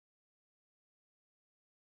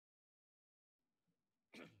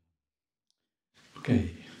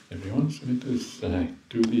Okay, everyone, so let us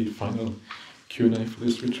do the final Q&A for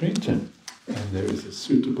this retreat. And there is a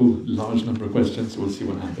suitable large number of questions, so we'll see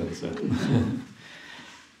what happens.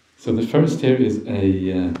 So the first here is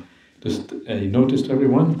just a notice to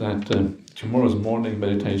everyone that tomorrow's morning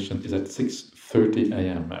meditation is at 6:30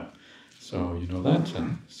 a.m. So you know that,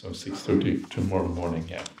 so 6:30 tomorrow morning,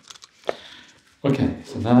 yeah. Okay,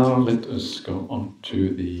 so now let us go on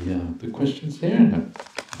to the questions here.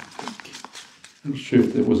 I'm not sure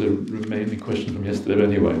if there was a remaining question from yesterday, but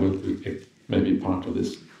anyway, we'll get maybe part of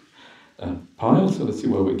this pile, so let's see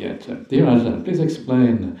where we get. Dear Ajahn, please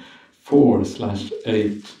explain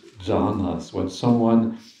 4/8 jhanas. When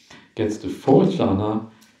someone gets to 4th jhana,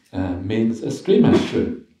 means a stream entry.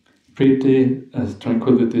 Priti, as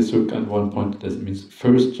tranquility, sukha, and one pointedness means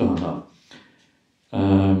 1st jhana.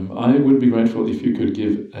 I would be grateful if you could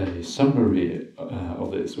give a summary of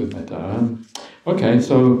this with metta. Okay,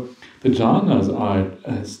 so the jhanas are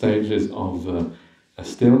stages of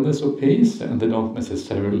stillness or peace, and they don't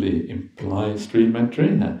necessarily imply stream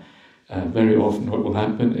entry. Very often what will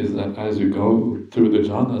happen is that as you go through the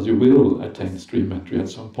jhanas, you will attain stream entry at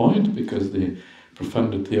some point, because the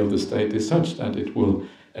profundity of the state is such that it will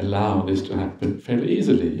allow this to happen fairly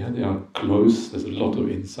easily. Yeah, they are close, there's a lot of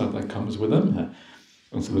insight that comes with them.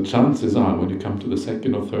 And so the chances are, when you come to the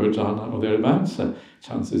 2nd or 3rd jhana or thereabouts,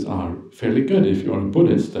 chances are fairly good, if you are a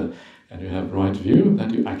Buddhist and you have right view,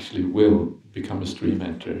 that you actually will become a stream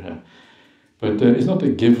enter. But it's not a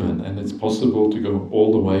given, and it's possible to go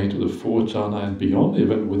all the way to the 4th jhana and beyond,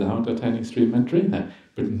 even without attaining stream entry.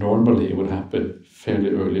 But normally it would happen fairly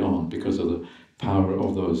early on because of the power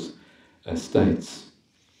of those states.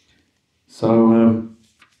 So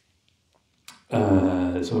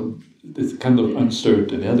it's kind of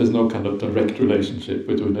uncertain. Yeah? There's no kind of direct relationship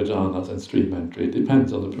between the jhanas and stream entry. It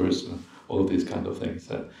depends on the person, all of these kind of things.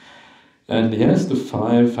 And yes, the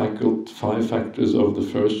five factors of the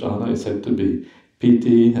 1st jhana is said to be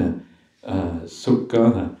piti,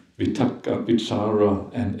 sukha, vitakka, vichara,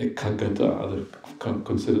 and ekaggata.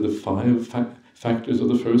 Considered the 5 factors of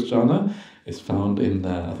the 1st jhana. Is found in,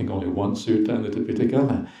 I think, only one sutta in the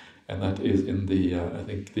Tipitaka, and that is in the, I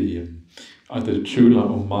think, either Chula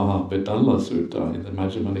or Mahabedalla Sutta in the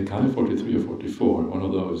Majjhima Nikaya, 43 or 44, one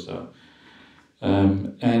of those.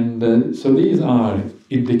 So these are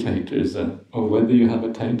indicators of whether you have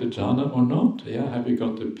attained a jhana or not. Yeah, have you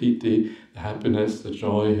got the piti, the happiness, the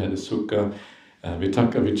joy, the sukha,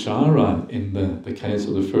 vitakka, vichara? In the case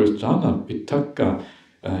of the 1st jhana, vitakka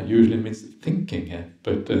usually means thinking,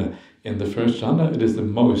 but in the 1st jhana it is the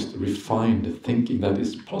most refined thinking that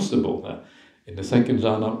is possible. In the 2nd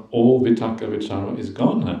jhana, all vitakka, vichara is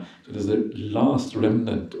gone. So there's the last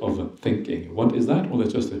remnant of thinking. What is that? Well,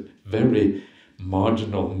 it's just a very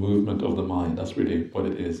marginal movement of the mind. That's really what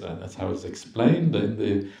it is. That's how it's explained in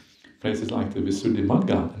the places like the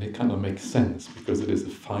Visuddhimagga, and it kind of makes sense because it is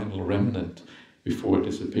the final remnant before it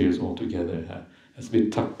disappears altogether. As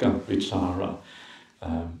vitakka, vichara.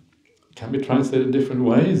 Can be translated in different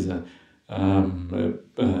ways.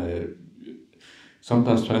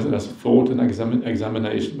 Sometimes translated as thought and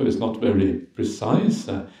examination, but it's not very precise.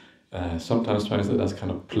 Sometimes translated as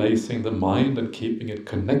kind of placing the mind and keeping it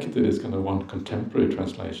connected is kind of one contemporary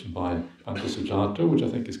translation by Bhante Sujato, which I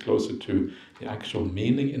think is closer to the actual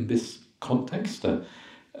meaning in this context.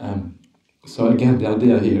 So again, the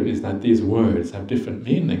idea here is that these words have different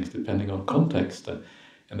meanings depending on context,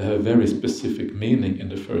 and they have a very specific meaning in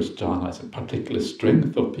the 1st jhana. It's a particular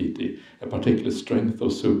strength of piti, a particular strength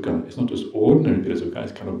of sukha. It's not just ordinary piti sukha,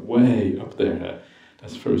 it's kind of way up there.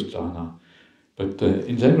 That's 1st jhana. But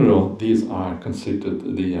in general, these are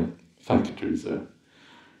considered the factors.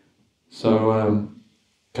 So,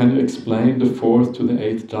 can you explain the 4th to the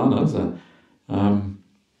 8th jhanas?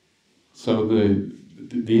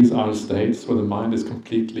 These are states where the mind is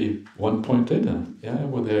completely one-pointed,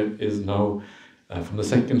 where there is no, from the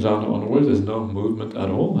 2nd jhana onwards, there's no movement at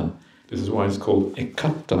all. This is why it's called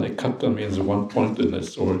ekatta. Ekatta means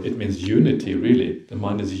one-pointedness, or it means unity, really. The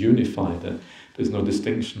mind is unified. There's no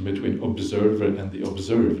distinction between observer and the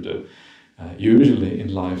observed. Usually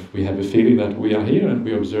in life we have a feeling that we are here and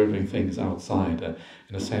we're observing things outside. And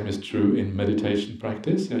the same is true in meditation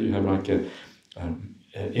practice. You have like an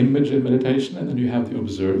image in meditation, and then you have the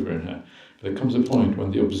observer. There comes a point when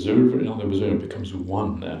the observer and the observer becomes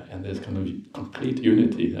one, and there's kind of complete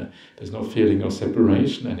unity. There's no feeling of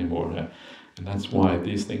separation anymore. And that's why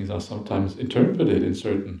these things are sometimes interpreted in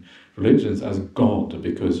certain religions as God,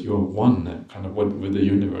 because you're one kind of with the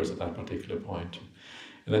universe at that particular point.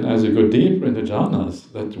 And then as you go deeper in the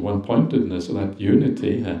jhanas, that one-pointedness or that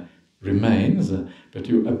unity remains, but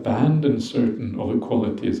you abandon certain of the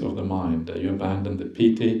qualities of the mind. You abandon the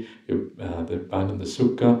piti, you abandon the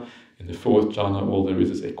sukha. In the fourth jhana, all there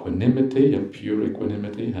is equanimity, pure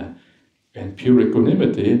equanimity. And pure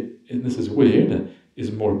equanimity, and this is weird,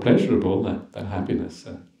 is more pleasurable than happiness.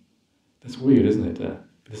 That's weird, isn't it?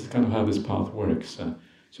 This is kind of how this path works.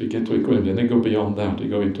 So you get to equanimity, and then go beyond that. You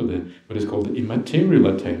go into what is called the immaterial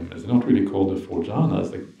attainments. They're not really called the four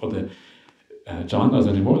jhanas, or the jhanas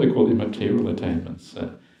anymore. They're called immaterial attainments,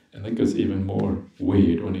 and that gets even more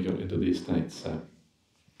weird when you go into these states.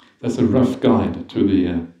 That's a rough guide to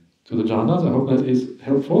the jhanas. I hope that is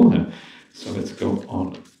helpful. So let's go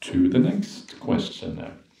on to the next question.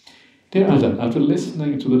 Dear Ajahn, after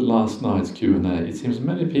listening to the last night's Q&A, it seems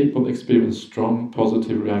many people experience strong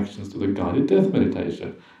positive reactions to the guided death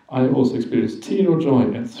meditation. I also experienced tear of joy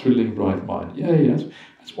and thrilling bright mind. Yay,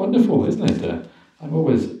 that's wonderful, isn't it?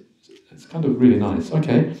 It's kind of really nice.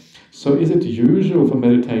 Okay, so is it usual for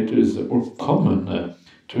meditators or common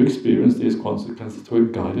to experience these consequences to a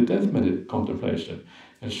guided death contemplation?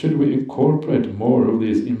 And should we incorporate more of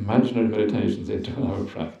these imaginary meditations into our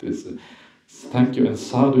practice? Thank you, and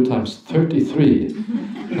sadhu times 33.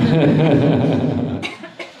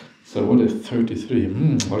 So what is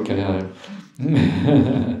 33? Okay.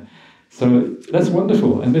 So that's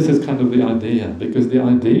wonderful, and this is kind of the idea, because the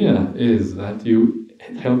idea is that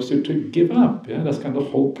it helps you to give up. Yeah, that's kind of the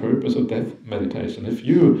whole purpose of death meditation. If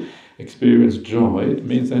you experience joy, it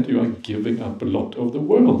means that you are giving up a lot of the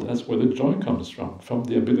world. That's where the joy comes from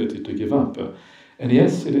the ability to give up. And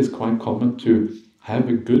yes, it is quite common to have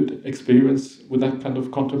a good experience with that kind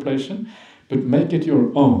of contemplation, but make it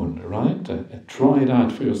your own, right? Try it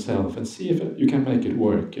out for yourself and see if you can make it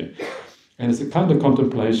work. And it's a kind of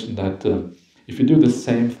contemplation that if you do the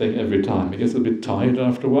same thing every time, it gets a bit tired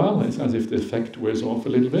after a while. It's as if the effect wears off a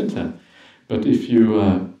little bit. But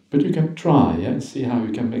you can try and see how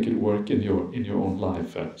you can make it work in your own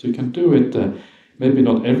life. So you can do it maybe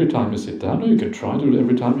not every time you sit down, or you can try to do it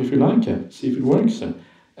every time if you like. See if it works.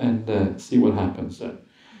 And see what happens.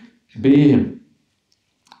 Be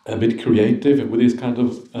a bit creative with these kind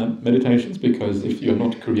of meditations, because if you're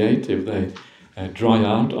not creative, they dry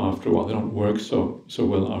out after a while. They don't work so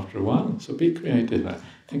well after a while. So be creative.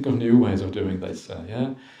 Think of new ways of doing this.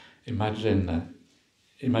 Imagine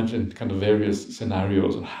kind of various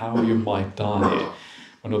scenarios on how you might die.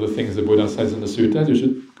 One of the things the Buddha says in the sutta is you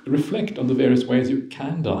should reflect on the various ways you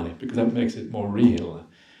can die, because that makes it more real,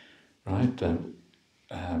 right?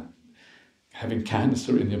 Having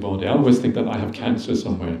cancer in your body. I always think that I have cancer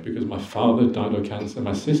somewhere, because my father died of cancer,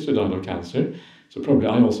 my sister died of cancer, so probably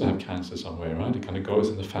I also have cancer somewhere, right? It kind of goes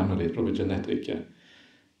in the family, it's probably genetic.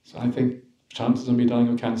 So I think chances of me dying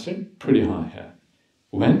of cancer, pretty high.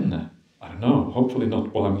 When? I don't know, hopefully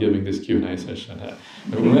not while I'm giving this Q&A session.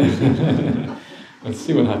 Let's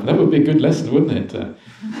see what happens. That would be a good lesson, wouldn't it?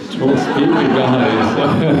 Tall, speaking guys.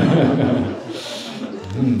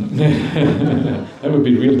 That would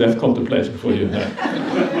be real death contemplation for you.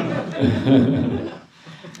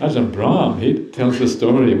 Ajahn Brahm, he tells a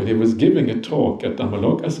story when he was giving a talk at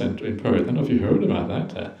Dhamma Center in Perth. I don't know if you heard about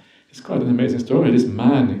that. It's quite an amazing story. This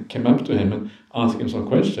man came up to him and asked him some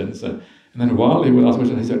questions. And then while he would ask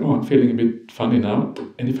questions, he said, "Oh, I'm feeling a bit funny now."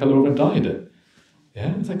 And he fell over and died.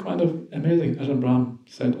 Yeah, it's a kind of amazing. Ajahn Brahm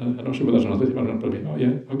said, I'm not sure what Ajahn said, probably, oh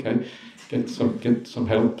yeah, okay, get some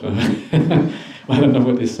help. I don't know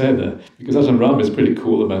what he said, because Ajahn Brahm is pretty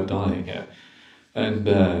cool about dying. And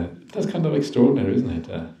that's kind of extraordinary, isn't it?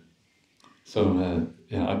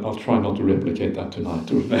 I'll try not to replicate that tonight.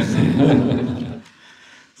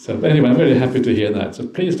 So anyway, I'm very happy to hear that. So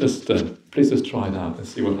please just try it out and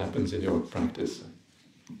see what happens in your practice.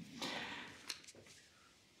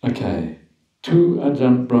 Okay. To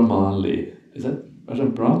Ajahn Brahmali. Is that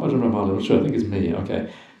Ajahn Brahm? Ajahn Brahmali? I'm not sure. I think it's me. Okay.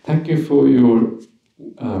 Thank you for your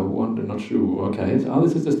wonder. Not sure. Okay.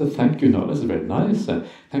 This is just a thank you note. This is very nice.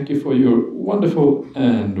 Thank you for your wonderful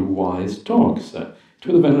and wise talks. To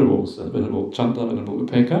the Venerables, Venerable Chanta, Venerable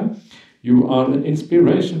Upeka, you are an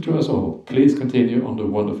inspiration to us all. Please continue on the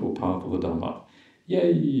wonderful path of the Dhamma.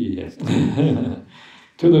 Yay!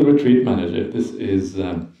 To the retreat manager, this is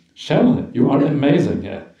Shell. You are amazing.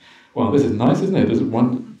 Wow, this is nice, isn't it? There's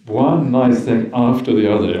one nice thing after the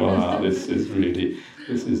other. Wow, this is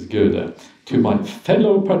good. To my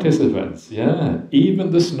fellow participants,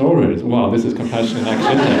 even the snorers. Wow, this is compassion in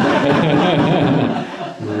action.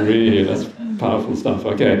 Really, that's powerful stuff.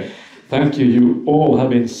 Okay, thank you. You all have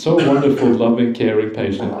been so wonderful, loving, caring,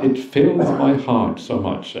 patient. It fills my heart so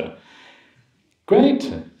much. Great.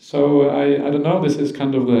 So I don't know. This is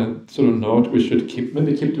kind of the sort of note we should keep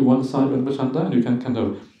to one side of the Chanda, and you can kind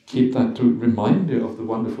of keep that to remind you of the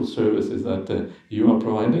wonderful services that you are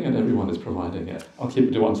providing and everyone is providing. I'll keep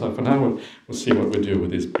it to one side for now. We'll see what we do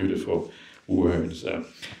with these beautiful words.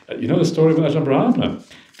 You know the story with Ajahn Brahmali?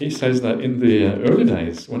 He says that in the early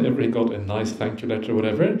days, whenever he got a nice thank you letter or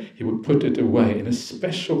whatever, he would put it away in a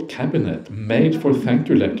special cabinet made for thank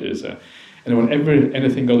you letters. And whenever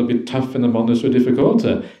anything got a bit tough in the monastery or difficult,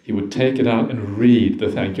 he would take it out and read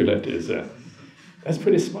the thank you letters. That's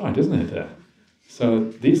pretty smart, isn't it? So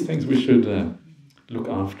these things we should look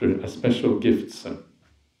after as special gifts.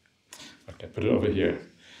 Okay, put it over here.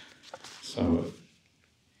 So,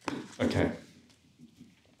 okay.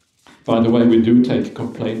 By the way, we do take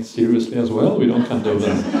complaints seriously as well. We don't kind of,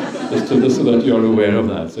 just so that you're aware of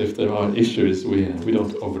that. So if there are issues, we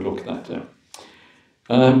don't overlook that.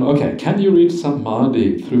 Okay, can you reach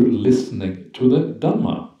samadhi through listening to the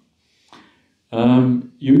Dhamma?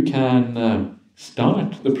 You can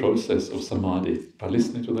start the process of samadhi by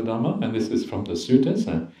listening to the Dhamma, and this is from the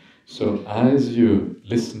suttas. So as you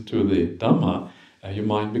listen to the Dhamma, your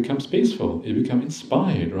mind becomes peaceful, you become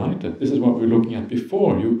inspired, right? This is what we were looking at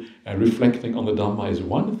before. You reflecting on the Dhamma is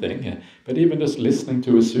one thing, but even just listening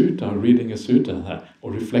to a sutta, reading a sutta,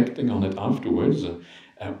 or reflecting on it afterwards,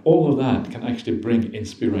 all of that can actually bring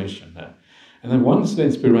inspiration. And then once the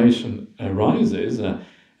inspiration arises,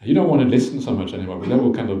 you don't want to listen so much anymore, because that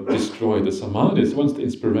will kind of destroy the samadhi. So once the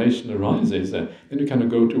inspiration arises, then you kind of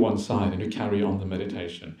go to one side and you carry on the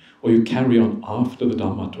meditation. Or you carry on after the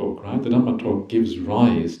Dhamma talk, right? The Dhamma talk gives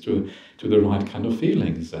rise to the right kind of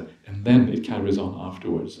feelings, and then it carries on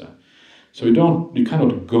afterwards. So you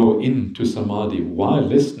cannot go into samadhi while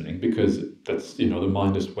listening, because that's, the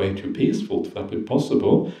mind is way too peaceful for that to be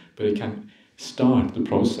possible, but you can start the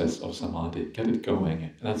process of samadhi, get it going,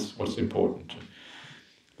 and that's what's important.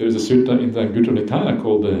 There is a sutta in the Anguttara Nikaya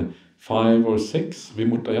called the 5 or 6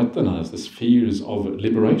 Vimuttayatanas, the spheres of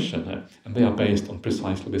liberation, and they are based on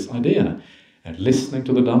precisely this idea. And listening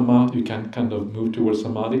to the Dhamma, you can kind of move towards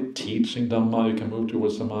samadhi. Teaching Dhamma, you can move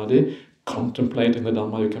towards samadhi. Contemplating the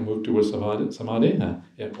Dhamma, you can move towards samadhi.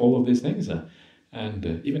 All of these things.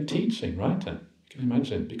 And even teaching, right? You can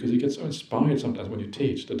imagine, because you get so inspired sometimes when you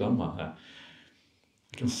teach the Dhamma.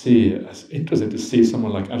 You can see, it's interesting to see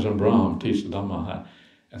someone like Ajahn Brahmali teach the Dhamma.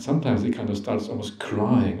 And sometimes he kind of starts almost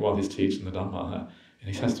crying while he's teaching the Dhamma,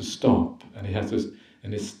 and he has to stop, and he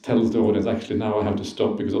tells the audience, actually now I have to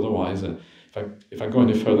stop, because otherwise, if I go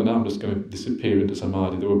any further now, I'm just going to disappear into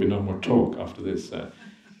samadhi. There will be no more talk after this.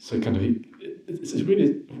 So it's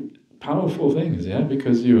really powerful things,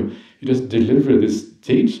 because you just deliver these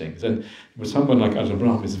teachings, and with someone like Ajahn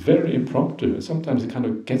Brahmali, it's very impromptu, and sometimes it kind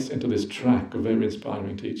of gets into this track of very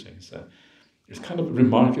inspiring teachings. It's kind of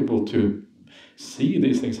remarkable to see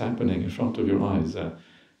these things happening in front of your eyes,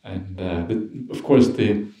 of course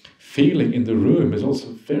the feeling in the room is also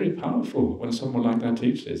very powerful when someone like that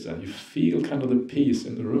teaches. You feel kind of the peace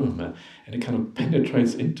in the room, and it kind of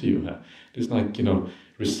penetrates into you. It's like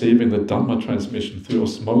receiving the Dhamma transmission through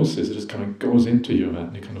osmosis. It just kind of goes into you,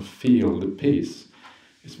 and you kind of feel the peace.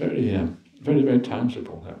 It's very very, very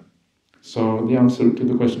tangible. So the answer to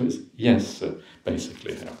the question is yes,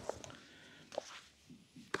 basically.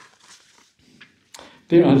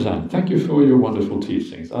 Dear Ajahn, thank you for your wonderful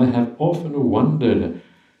teachings. I have often wondered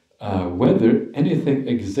whether anything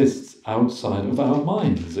exists outside of our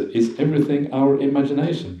minds. Is everything our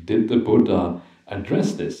imagination? Did the Buddha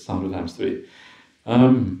address this? Sound times 3.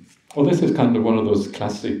 Well, this is kind of one of those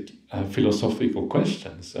classic philosophical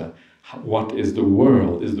questions. What is the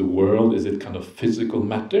world? Is it kind of physical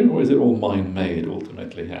matter, or is it all mind-made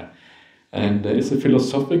ultimately here? And it's a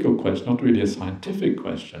philosophical question, not really a scientific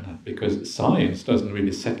question, because science doesn't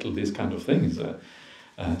really settle these kind of things.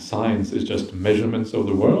 Science is just measurements of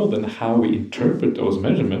the world, and how we interpret those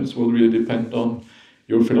measurements will really depend on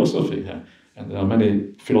your philosophy. And there are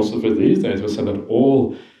many philosophers these days who say that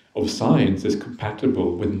all of science is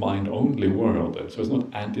compatible with mind-only world, so it's not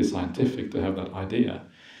anti-scientific to have that idea.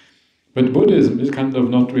 But Buddhism is kind of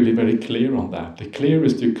not really very clear on that. The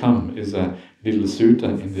clearest you come is a little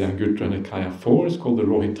sutta in the Anguttara Nikaya 4, it's called the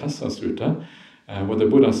Rohitassa Sutta, where the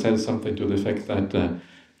Buddha says something to the effect that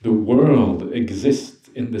the world exists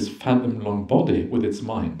in this fathom-long body with its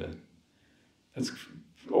mind. That's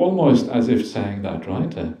almost as if saying that,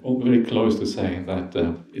 right? Very close to saying that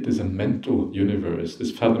it is a mental universe,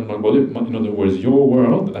 this fathom-long body. In other words, your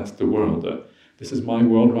world, that's the world. This is my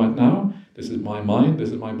world right now, this is my mind, this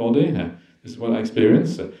is my body, this is what I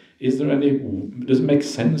experience. Does it make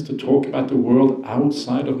sense to talk about the world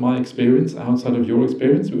outside of my experience, outside of your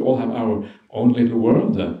experience? We all have our own little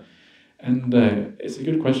world. And it's a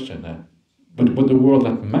good question. But the world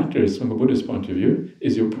that matters from a Buddhist point of view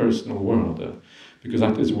is your personal world. because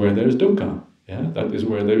that is where there is dukkha. Yeah, that is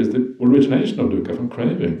where there is the origination of dukkha, from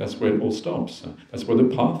craving. That's where it all stops. That's where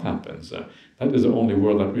the path happens. That is the only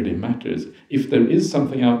world that really matters. If there is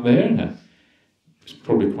something out there, it's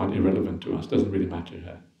probably quite irrelevant to us. Doesn't really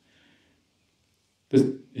matter.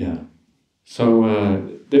 So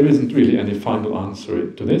there isn't really any final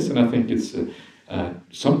answer to this, and I think it's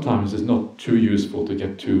sometimes it's not too useful to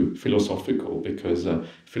get too philosophical, because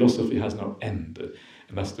philosophy has no end,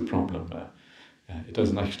 and that's the problem. It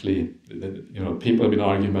doesn't actually, people have been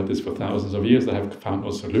arguing about this for thousands of years. They have found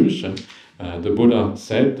no solution. The Buddha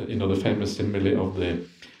said, the famous simile of the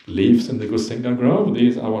leaves in the Gosinga grove,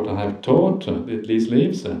 these are what I have taught, these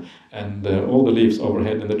leaves, and all the leaves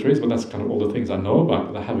overhead in the trees, but that's kind of all the things I know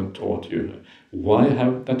about, but I haven't taught you. Why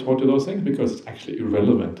have I taught you those things? Because it's actually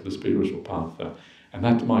irrelevant to the spiritual path. And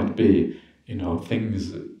that might be,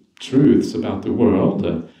 things, truths about the world,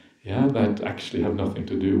 that actually have nothing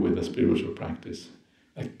to do with the spiritual practice.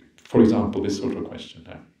 Like, for example, this sort of question.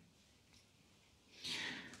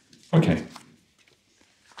 Okay.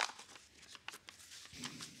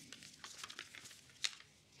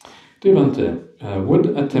 Dear Bhante, would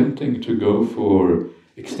attempting to go for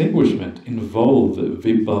extinguishment involve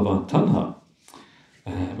vibhava tanha?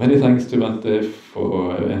 Many thanks to Bhante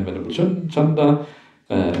and Venerable Chanda,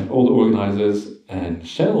 all the organizers, and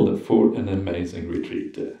Shell for an amazing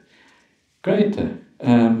retreat. Great.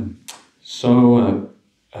 So,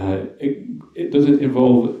 does it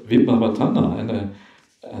involve vibhava tanha?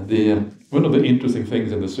 And one of the interesting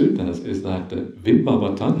things in the suttas is that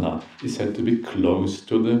vibhava tanha is said to be close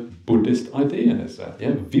to the Buddhist ideas.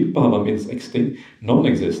 Vibhava means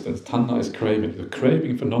non-existence. Tanha is craving. The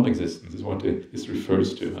craving for non-existence is what this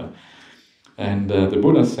refers to. And the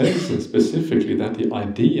Buddha says specifically that the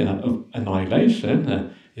idea of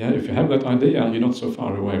annihilation, if you have that idea, you're not so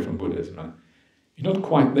far away from Buddhism. You're not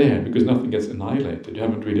quite there, because nothing gets annihilated. You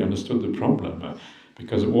haven't really understood the problem.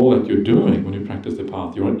 Because all that you're doing when you practice the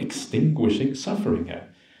path, you are extinguishing suffering.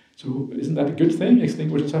 So isn't that a good thing,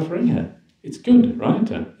 extinguishing suffering? It's good, right?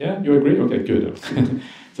 You agree? Okay, good.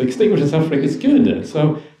 So extinguishing suffering is good.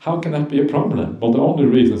 So how can that be a problem? Well, the only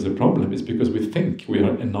reason it's a problem is because we think we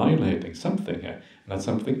are annihilating something, and that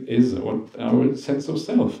something is our sense of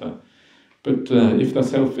self. But if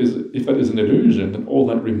that is an illusion, then all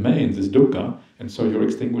that remains is dukkha, and so you're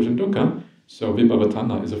extinguishing dukkha. So vibhava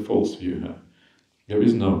tanha is a false view. There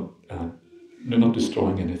is you're not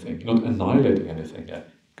destroying anything, you're not annihilating anything.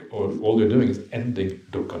 All you're doing is ending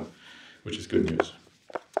dukkha, which is good news.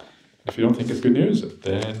 If you don't think it's good news,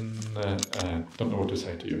 then don't know what to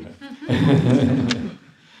say to you.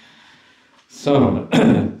 So,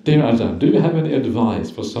 dear Ajahn, do you have any advice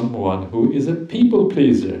for someone who is a people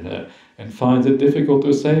pleaser and finds it difficult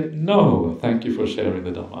to say no? Thank you for sharing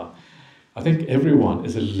the Dhamma. I think everyone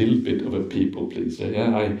is a little bit of a people pleaser.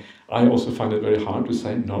 I also find it very hard to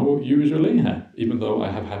say no usually, even though I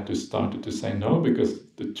have had to start to say no, because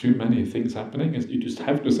there are too many things happening. You just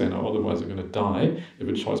have to say no, otherwise you're going to die. You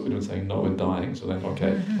have a choice between saying no and dying, so then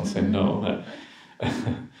okay, I'll say no.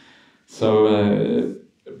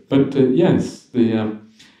 Yes,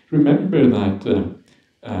 remember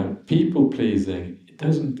that people pleasing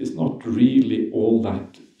is not really all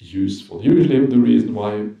that useful. Usually the reason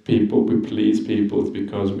why we please people is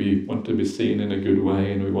because we want to be seen in a good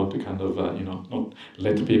way, and we want to kind of not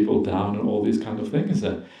let people down and all these kind of things.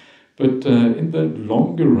 But in the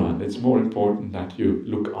longer run, it's more important that you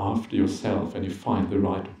look after yourself and you find the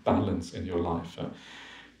right balance in your life.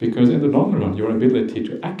 Because in the long run, your ability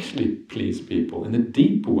to actually please people in a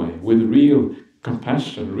deep way, with real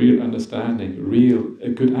compassion, real understanding, real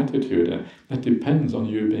good attitude, that depends on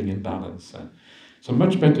you being in balance. So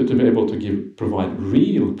much better to be able to provide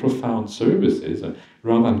real, profound services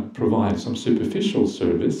rather than provide some superficial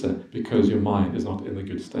service because your mind is not in a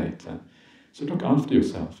good state. So look after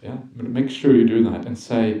yourself. Make sure you do that and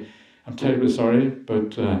say, I'm terribly sorry,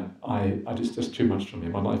 but it's just too much for me.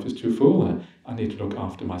 My life is too full. I need to look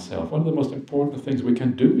after myself. One of the most important things we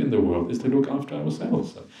can do in the world is to look after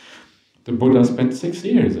ourselves. The Buddha spent 6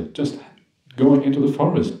 years just going into the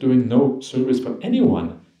forest, doing no service for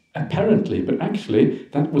anyone. Apparently, but actually,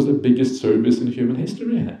 that was the biggest service in human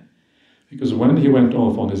history. Because when he went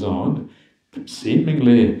off on his own,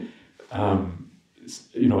 seemingly,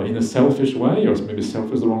 in a selfish way, or maybe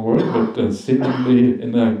selfish is the wrong word, but seemingly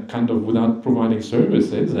in a kind of without providing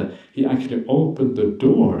services, he actually opened the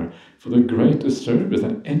door for the greatest service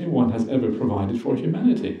that anyone has ever provided for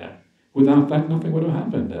humanity. Without that, nothing would have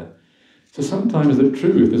happened. So sometimes the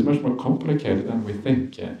truth is much more complicated than we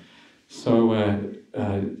think. So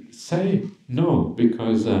say no,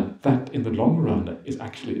 because that in the long run is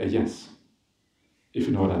actually a yes, if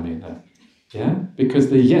you know what I mean. Yeah, because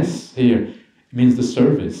the yes here means the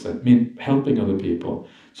service, means helping other people.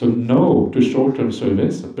 So no to short-term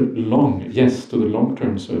service, but yes to the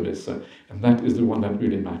long-term service, and that is the one that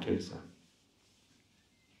really matters.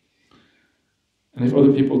 And if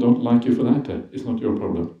other people don't like you for that, it's not your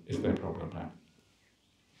problem, it's their problem.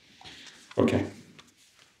 Okay.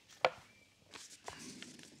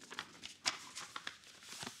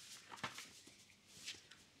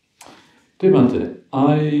 Dear Bhante,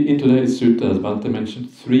 in today's sutta, Bhante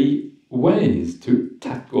mentioned 3 ways to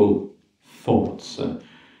tackle thoughts,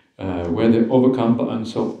 where they overcome the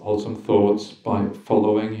unwholesome thoughts by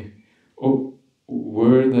following, or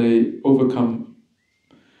where they overcome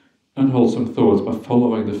unwholesome thoughts by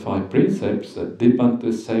following the 5 precepts. Did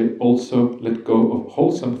Bhante say also let go of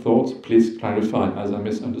wholesome thoughts? Please clarify, as I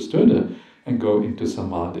misunderstood, and go into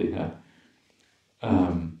samadhi.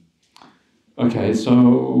 Okay,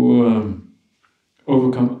 so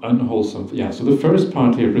overcome unwholesome. Yeah, so the first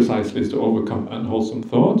part here precisely is to overcome unwholesome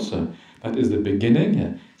thoughts. That is the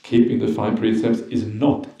beginning. Keeping the 5 precepts is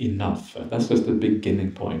not enough. That's just the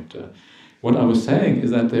beginning point. What I was saying is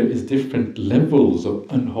that there is different levels of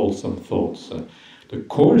unwholesome thoughts. The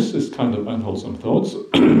coarsest kind of unwholesome thoughts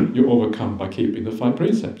you overcome by keeping the 5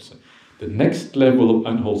 precepts. The next level of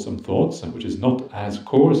unwholesome thoughts, which is not as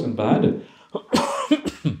coarse and bad,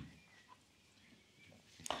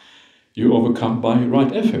 you overcome by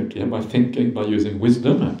right effort, by thinking, by using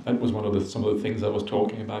wisdom. That was some of the things I was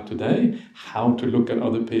talking about today. How to look at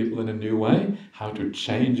other people in a new way, how to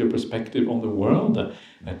change your perspective on the world,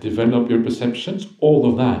 develop your perceptions. All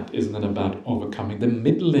of that is then about overcoming the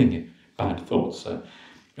middling bad thoughts.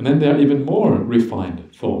 And then there are even more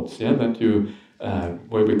refined thoughts, that you,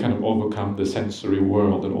 where we kind of overcome the sensory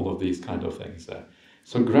world and all of these kind of things.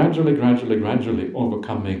 So gradually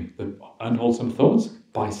overcoming the unwholesome thoughts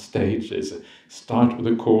by stages. Start with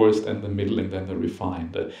the coarse, then the middling, then the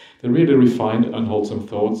refined. The really refined unwholesome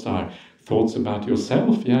thoughts are thoughts about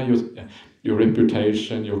yourself, your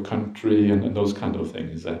reputation, your country, and those kind of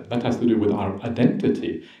things. That has to do with our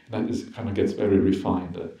identity. That is kind of gets very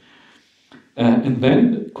refined. And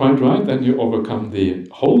then, quite right, then you overcome the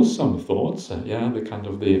wholesome thoughts, the kind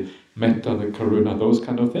of the metta, the karuna, those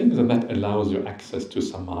kind of things, and that allows you access to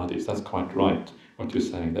samadhis. That's quite right, what you're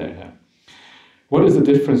saying there. What is the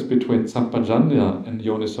difference between sampajanya and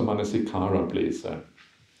yoniso manasikara, please?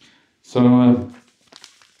 So,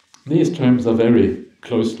 these terms are very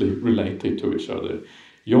closely related to each other.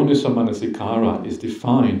 Yoniso manasikara is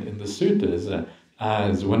defined in the suttas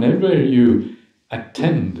as whenever you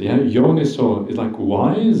attend, yoniso is like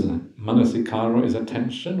wise, manasikara is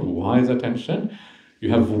attention, wise attention. You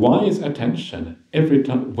have wise attention every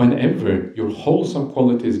time, whenever your wholesome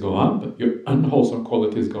qualities go up, your unwholesome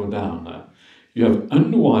qualities go down. You have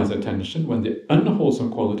unwise attention when the unwholesome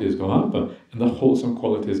qualities go up and the wholesome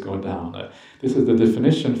qualities go down. This is the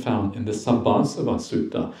definition found in the Sabbasava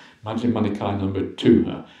Sutta, Majjhima Nikaya number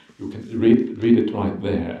 2. You can read it right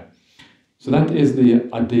there. So that is the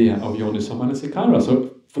idea of yoniso manasikara.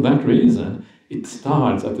 So for that reason, it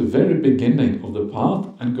starts at the very beginning of the path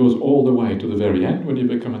and goes all the way to the very end when you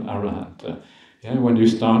become an arahant. When you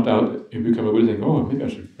start out, you become a Buddha, think, oh,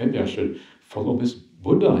 maybe I should follow this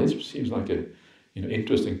Buddha. He seems like a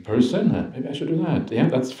interesting person. Maybe I should do that.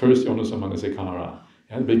 That's first yoniso manasikara.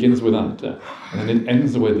 It begins with that. And then it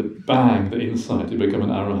ends with bang, the insight. You become an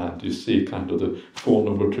arahant. You see kind of the Four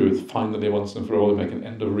Noble Truths. Finally, once and for all, you make an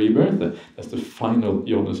end of rebirth. That's the final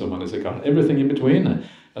yoniso manasikara. Everything in between,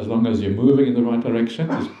 as long as you're moving in the right direction,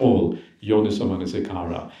 is all yoniso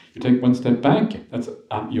manasikara. You take one step back, that's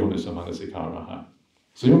yoniso manasikara.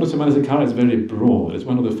 So yoniso manasikara is very broad. It's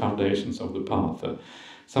one of the foundations of the path.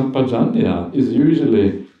 Sampajanya is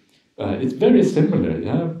usually, it's very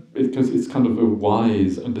similar, because it's kind of a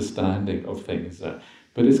wise understanding of things,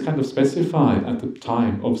 but it's kind of specified at the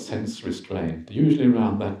time of sense restraint, usually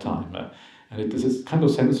around that time. And it is this kind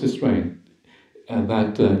of sense restraint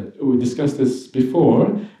that we discussed this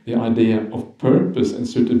before, the idea of purpose and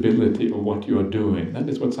suitability of what you are doing. That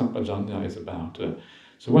is what Sampajanya is about.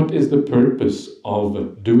 So what is the purpose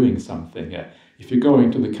of doing something? If you're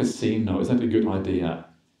going to the casino, is that a good idea?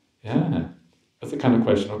 That's the kind of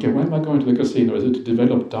question. Okay, why am I going to the casino? Is it to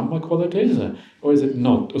develop Dhamma qualities? Or is it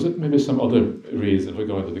not? Or is it maybe some other reason for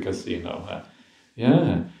going to the casino?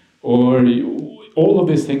 Or all of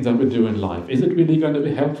these things that we do in life, is it really going to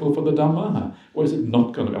be helpful for the Dhamma? Or is it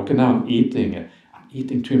not going to be? Okay, now I'm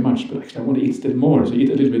eating too much, but actually I want to eat still more, so eat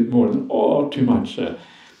a little bit more, and too much.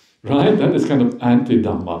 Right? That is kind of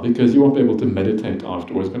anti-Dhamma, because you won't be able to meditate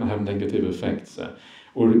afterwards, it's going to have negative effects.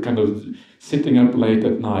 or kind of sitting up late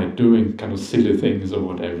at night doing kind of silly things or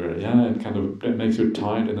whatever, yeah, and kind of it makes you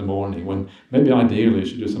tired in the morning, when maybe ideally you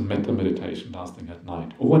should do some metta meditation last thing at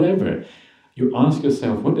night, or whatever. You ask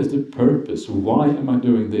yourself, what is the purpose? Why am I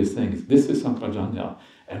doing these things? This is sampajanya.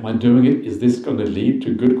 Am I doing it? Is this going to lead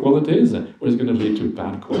to good qualities, or is it going to lead to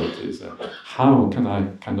bad qualities? How can I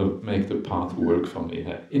kind of make the path work for me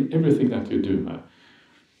in everything that you do?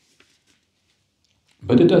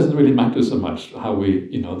 But it doesn't really matter so much how we,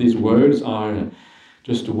 these words are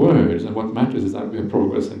just words, and what matters is that we are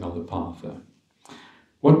progressing on the path.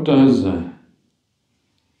 What does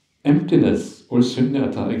emptiness or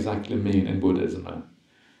sunyata exactly mean in Buddhism?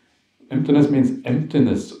 Emptiness means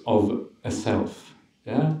emptiness of a self.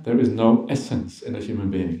 Yeah, there is no essence in a human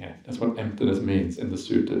being here. That's what emptiness means in the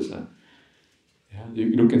sutras. Yeah,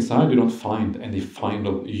 you look inside, you don't find any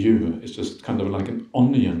final you. It's just kind of like an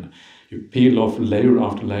onion. You peel off layer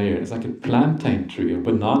after layer. It's like a plantain tree, a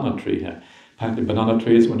banana tree here. Apparently banana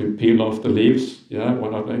trees, when you peel off the leaves, yeah,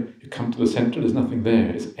 one after another, you come to the center, there's nothing there.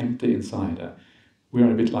 It's empty inside. We are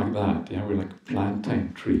a bit like that. Yeah, we're like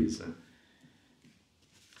plantain trees.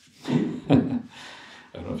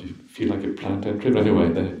 I don't know if you feel like a plantain tree, but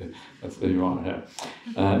anyway, there you are.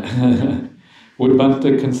 Yeah. Would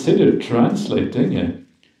Bhante consider translating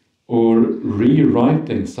or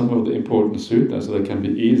rewriting some of the important suttas so they can be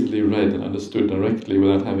easily read and understood directly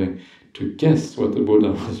without having to guess what the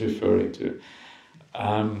Buddha was referring to?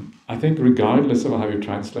 I think regardless of how you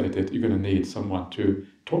translate it, you're going to need someone to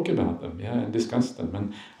talk about them, yeah, and discuss them.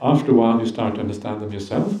 And after a while, you start to understand them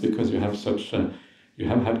yourself because you have such you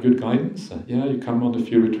have had good guidance. Yeah, you come on a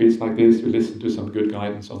few retreats like this, you listen to some good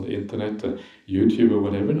guidance on the internet, YouTube or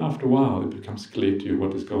whatever, and after a while it becomes clear to you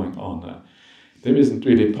what is going on. There isn't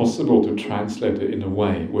really possible to translate it in a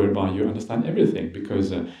way whereby you understand everything,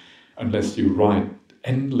 because unless you write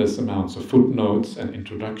endless amounts of footnotes and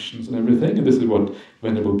introductions and everything, and this is what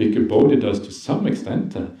Venerable Bhikkhu Bodhi does to some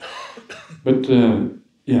extent.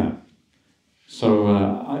 Yeah. So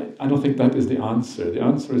I don't think that is the answer. The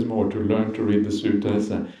answer is more to learn to read the suttas,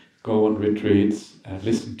 go on retreats,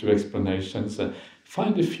 listen to explanations,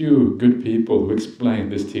 find a few good people who explain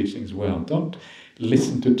these teachings well. Don't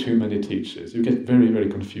listen to too many teachers. You get very, very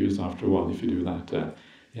confused after a while if you do that.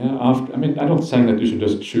 I'm not saying that you should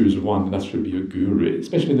just choose one, that should be your guru,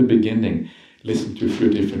 especially in the beginning. Listen to a few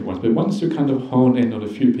different ones. But once you kind of hone in on a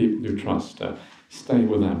few people you trust, stay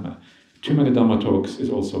with them. Too many Dhamma talks is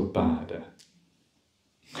also bad.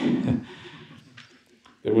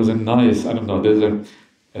 There was a nice, there's a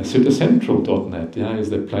sutacentral.net, yeah, is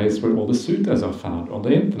the place where all the suttas are found on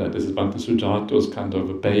the internet. This is Bhante Sujato's kind of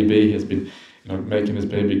a baby. He has been making his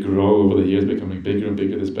baby grow over the years, becoming bigger and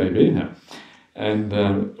bigger, this baby. And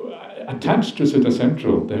attached to Sutta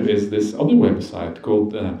Central, there is this other website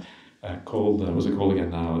called what's it called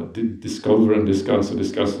again now? Discover and Discuss, or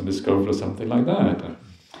Discuss and Discover, or something like that.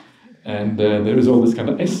 And there is all this kind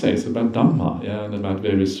of essays about Dhamma, yeah, and about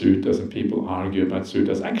various suttas, and people argue about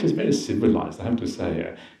suttas. Actually, it's very civilized, I have to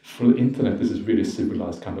say. For the internet, this is really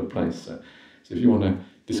civilized kind of place. So if you want to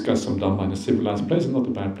discuss some Dhamma in a civilized place, it's not a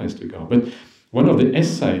bad place to go. But one of the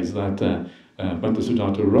essays that Bhante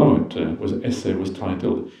Sujato wrote was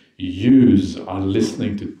titled, "Yous are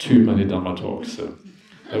listening to too many Dhamma talks."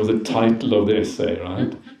 That was the title of the essay,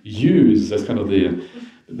 right? Yous, that's kind of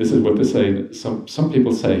this is what they say. Some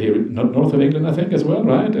people say here in north of England, I think, as well,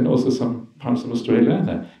 right? And also some parts of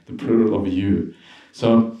Australia, the plural of you.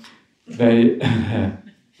 So they,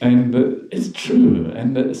 and it's true.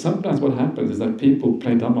 And sometimes what happens is that people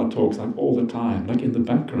play Dhamma talks like all the time, like in the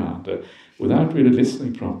background, without really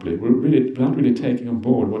listening properly, without really taking on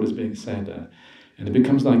board what is being said. And it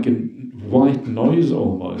becomes like a white noise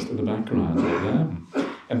almost in the background. Yeah?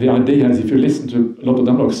 And the idea is if you listen to a lot of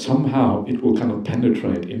Dhamma talks, somehow it will kind of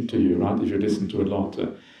penetrate into you, right? If you listen to a lot.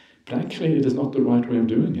 But actually it is not the right way of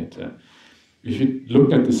doing it. If you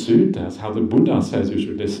look at the suttas, how the Buddha says you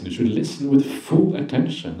should listen with full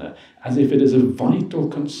attention, as if it is a vital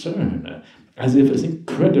concern, as if it's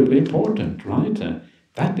incredibly important, right?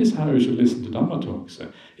 That is how you should listen to Dhamma talks.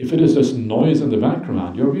 If it is just noise in the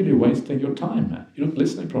background, you're really wasting your time. You're not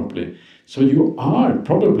listening properly. So you are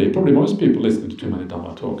probably most people listening to too many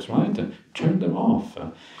Dhamma talks, right? Turn them off.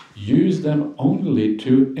 Use them only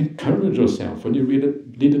to encourage yourself when you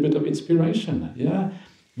need a bit of inspiration. Yeah,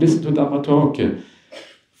 listen to Dhamma talk a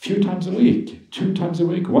few times a week, 2 times a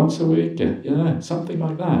week, once a week, yeah, something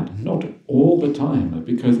like that. Not all the time,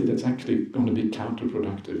 because it's actually going to be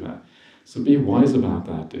counterproductive. So be wise about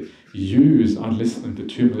that. Yous are listening to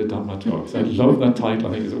too many Dhamma talks. I love that title.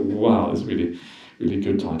 I think it's wow, it's really, really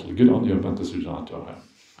good title. Good on you, Bhante Sujato.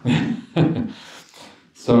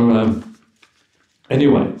 So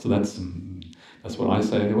Anyway, so that's what I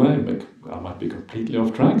say anyway. But I might be completely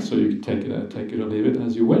off track, so you can take it or leave it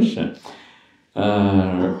as you wish. All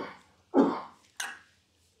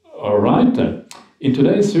right. In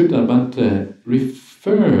today's sutta, Bhante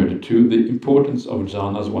referred to the importance of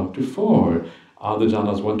jhanas 1 to 4. Are the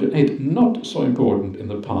jhanas 1 to 8 not so important in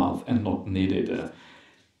the path and not needed?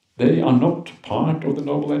 They are not part of the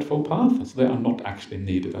Noble Eightfold Path, so they are not actually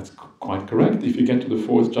needed. That's quite correct. If you get to the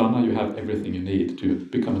 4th jhana, you have everything you need to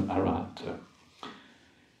become an arahant.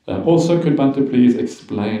 Also, could Bhante please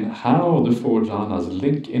explain how the 4 jhanas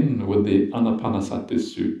link in with the Anapanasati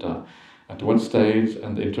Sutta? At what stage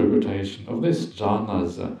and the interpretation of this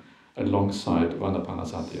jhanas alongside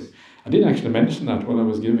Anapanasati? I did actually mention that when I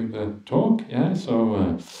was giving the talk, yeah,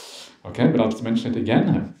 so, okay, but I'll just mention it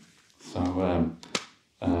again. So,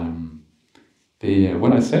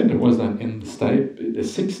 what I said was that in the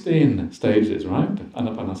 16 stages, right,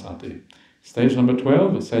 Anapanasati, stage number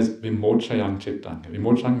 12, it says Vimochayang Chittang.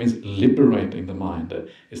 Vimochayang means liberating the mind.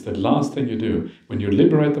 It's the last thing you do. When you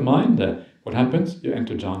liberate the mind, what happens? You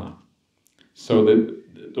enter jhana. So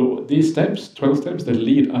these steps, 12 steps, they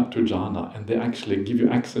lead up to jhana, and they actually give you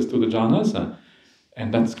access to the jhanas,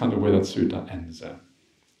 and that's kind of where that sutta ends.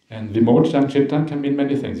 And Vimochayang Chittang can mean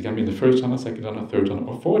many things. It can mean the 1st jhana, 2nd jhana, 3rd jhana,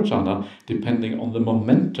 or 4th jhana, depending on the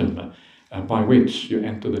momentum by which you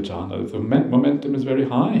enter the jhana. If the momentum is very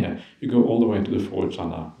high, you go all the way to the 4th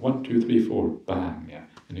jhana. 1, 2, 3, 4, bang,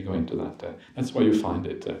 and you go into that. That's where you find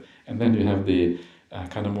it. And then you have the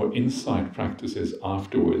kind of more insight practices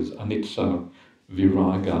afterwards, anicca,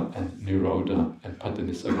 viraga, and nirodha, and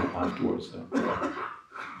patinissagga afterwards.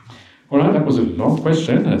 All right, that was a long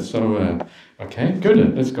question. Okay, good.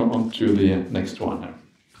 Let's go on to the next one.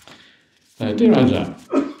 Dear Ajahn,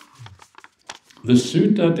 the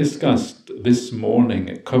sutta discussed this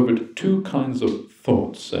morning covered 2 kinds of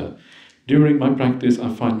thoughts. During my practice, I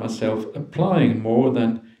find myself applying more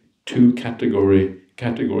than 2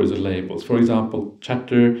 categories of labels. For example,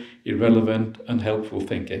 chatter, irrelevant, unhelpful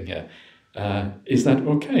thinking. Is that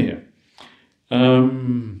okay?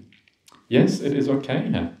 Yes, it is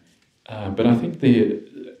okay. But I think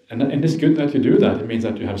and it's good that you do that. It means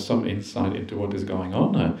that you have some insight into what is going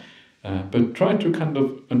on. But try to kind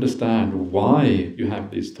of understand why you have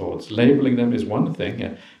these thoughts. Labeling them is one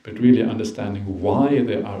thing, but really understanding why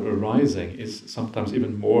they are arising is sometimes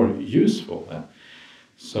even more useful.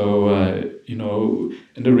 So, and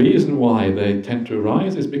the reason why they tend to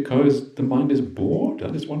arise is because the mind is bored.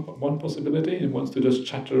 That is one possibility. It wants to just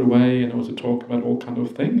chatter away and wants to talk about all kind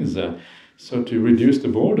of things. So to reduce the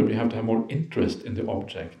boredom, you have to have more interest in the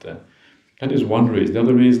object. That is one reason. The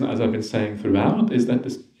other reason, as I've been saying throughout, is that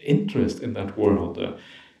there's interest in that world,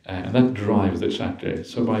 and that drives the chatter.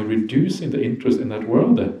 So by reducing the interest in that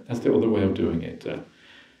world, that's the other way of doing it.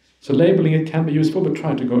 So labeling it can be useful, but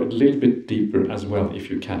try to go a little bit deeper as well if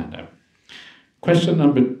you can. Question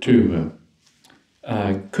number 2.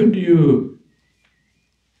 Could you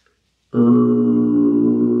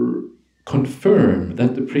confirm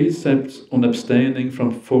that the precepts on abstaining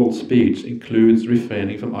from false speech includes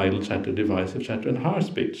refraining from idle chatter, divisive chatter, and harsh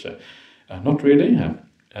speech? Not really.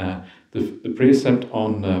 The precept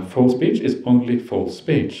on false speech is only false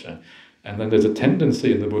speech. And then there's a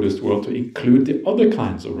tendency in the Buddhist world to include the other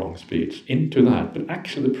kinds of wrong speech into that. But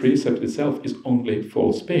actually the precept itself is only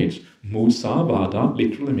false speech. Musavada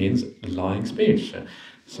literally means lying speech.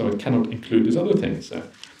 So it cannot include these other things.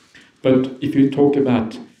 But if you talk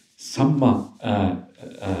about Samma,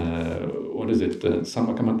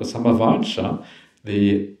 Sammakamanta Sammavacha,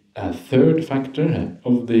 the 3rd factor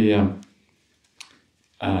of the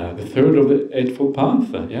 3rd of the Eightfold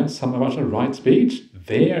Path, Sammavacha, right speech,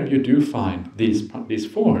 there you do find these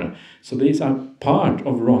 4. So these are part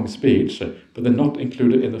of wrong speech, but they're not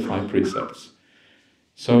included in the 5 precepts.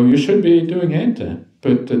 So you should be doing it,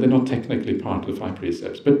 but they're not technically part of the 5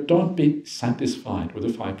 precepts. But don't be satisfied with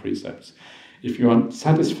the 5 precepts. If you are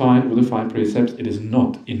satisfied with the 5 precepts, it is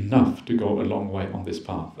not enough to go a long way on this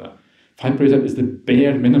path. 5 precepts is the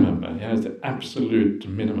bare minimum, it's the absolute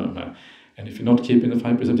minimum. And if you're not keeping the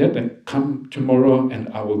 5 precepts yet, then come tomorrow and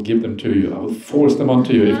I will give them to you. I will force them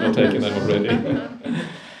onto you if you're not taking them already.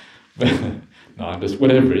 No, I'm just,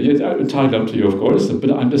 whatever. It's entirely up to you, of course, but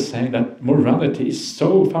I'm just saying that morality is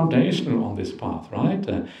so foundational on this path, right?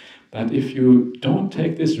 That if you don't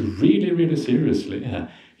take this really, really seriously,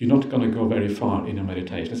 you're not going to go very far in your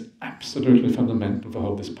meditation. It's absolutely fundamental for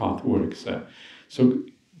how this path works. So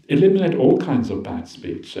eliminate all kinds of bad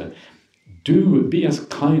speech. Do be as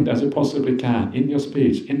kind as you possibly can in your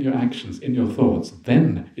speech, in your actions, in your thoughts.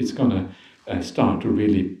 Then it's going to start to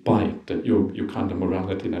really bite your kind of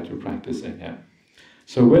morality that you're practicing.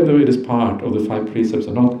 So whether it is part of the 5 precepts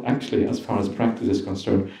or not, actually, as far as practice is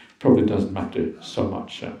concerned, probably doesn't matter so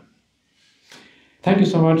much. Thank you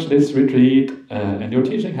so much. This retreat and your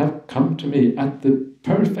teaching have come to me at the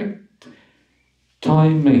perfect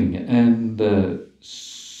timing and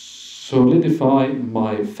solidify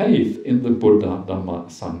my faith in the Buddha, Dhamma,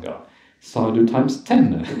 Sangha. Sadhu times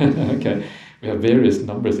 10. Okay, we have various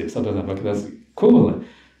numbers here, so okay, that's cool.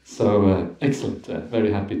 So excellent,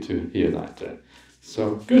 very happy to hear that.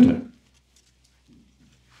 So good.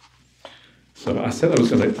 So I said I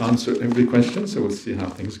was going to answer every question, so we'll see how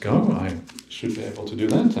things go. I should be able to do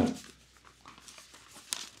that.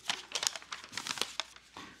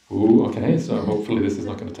 Ooh, okay, so hopefully this is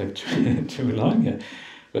not going to take too long.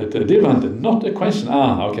 But dear Vante, not a question.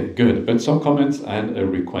 Okay, good. But some comments and a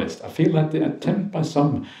request. I feel that the attempt by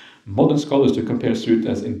some modern scholars to compare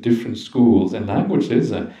suttas in different schools and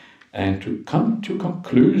languages and to come to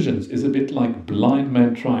conclusions is a bit like blind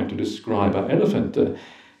men trying to describe an elephant,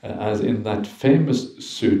 as in that famous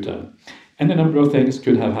sutta. And a number of things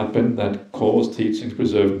could have happened that caused teachings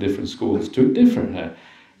preserved in different schools to differ.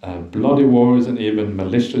 Bloody wars and even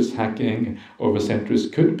malicious hacking over centuries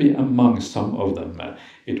could be among some of them.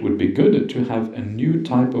 It would be good to have a new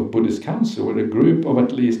type of Buddhist council where a group of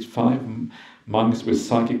at least 5 monks with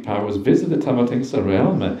psychic powers visit the Tavatimsa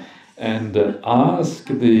realm and ask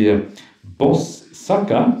the boss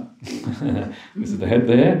Saka, this is the head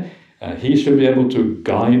there, he should be able to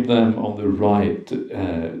guide them on the right,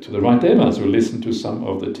 to the right devas who listen to some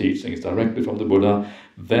of the teachings directly from the Buddha.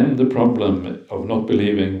 Then the problem of not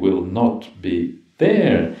believing will not be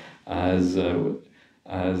there, as the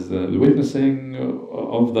witnessing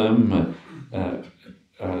of them,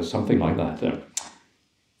 something like that.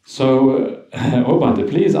 So, Bhante,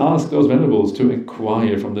 please ask those venerables to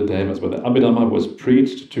inquire from the devas whether Abhidhamma was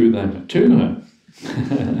preached to them too.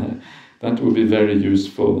 That would be very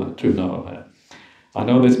useful to know. I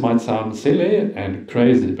know this might sound silly and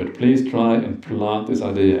crazy, but please try and plant this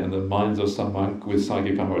idea in the minds of some monk with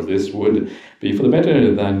psychic powers. This would be for the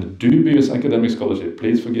better than dubious academic scholarship.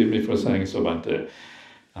 Please forgive me for saying so, Bhante.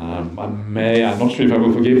 I'm not sure if I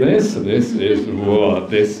will forgive this. This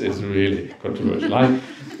is really controversial.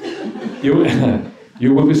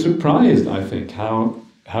 You will be surprised, I think, how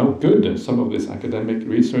good some of this academic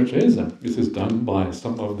research is. This is done by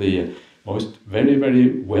some of the most very,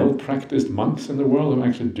 very well-practiced monks in the world who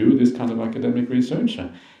actually do this kind of academic research.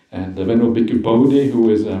 And Venerable Bhikkhu Bodhi,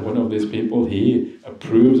 who is one of these people, he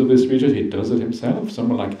approves of this research, he does it himself.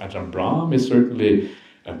 Someone like Ajahn Brahmali is certainly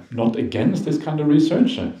not against this kind of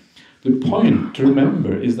research. The point to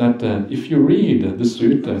remember is that if you read the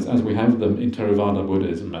suttas as we have them in Theravada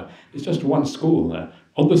Buddhism, it's just one school.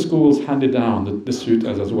 Other schools handed down the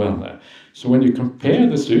suttas as well. So when you compare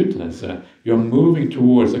the suttas, you're moving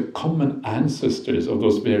towards a common ancestors of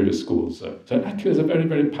those various schools. So actually it's a very,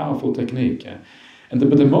 very powerful technique.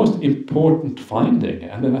 But the most important finding,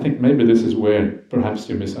 and then I think maybe this is where perhaps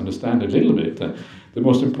you misunderstand a little bit, the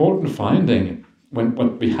most important finding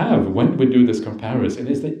what we have when we do this comparison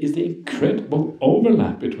is the incredible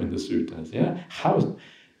overlap between the suttas. How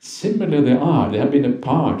similar they are. They have been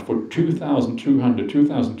apart for 2,200,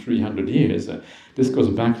 2,300 years. This goes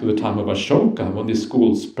back to the time of Ashoka, when these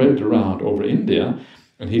schools spread around over India,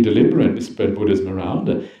 and he deliberately spread Buddhism around.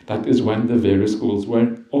 That is when the various schools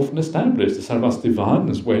were often established. The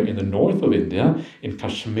Sarvastivadins were in the north of India, in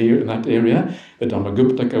Kashmir, in that area. The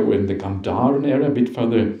Dhammaguptaka were in the Gandharan area, a bit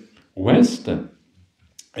further west.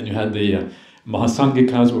 And you had the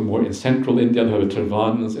Mahasangikas were more in central India, there were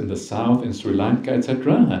Theravadins in the south, in Sri Lanka,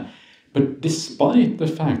 etc. But despite the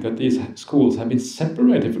fact that these schools have been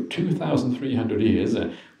separated for 2,300 years,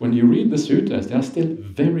 when you read the suttas, they are still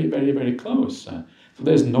very, very, very close. So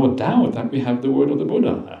there's no doubt that we have the word of the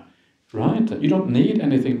Buddha, right? You don't need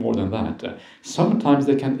anything more than that. Sometimes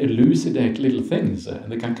they can elucidate little things, and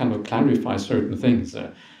they can kind of clarify certain things,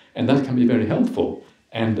 and that can be very helpful.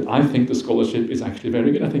 And I think the scholarship is actually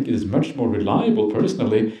very good. I think it is much more reliable,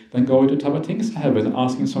 personally, than going to Tavatimsa heaven and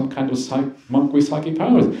asking some kind of monk with psychic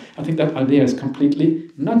powers. I think that idea is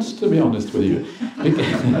completely nuts, to be honest with you.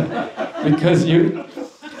 Because you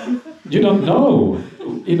don't know,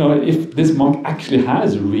 if this monk actually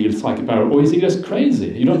has real psychic power, or is he just crazy?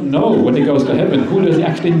 You don't know when he goes to heaven, who does he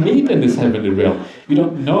actually meet in this heavenly realm? You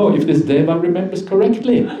don't know if this deva remembers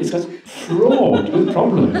correctly. It's just fraught with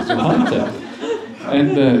problems, right?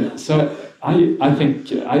 And so I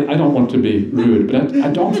think, I don't want to be rude, but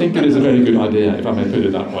I don't think it is a very good idea, if I may put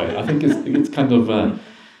it that way. I think it's kind of,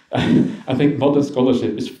 I think modern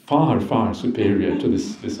scholarship is far, far superior to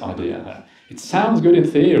this idea. It sounds good in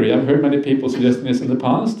theory. I've heard many people suggesting this in the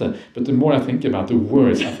past, but the more I think about it, the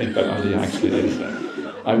worse I think that idea actually is.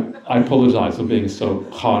 I apologize for being so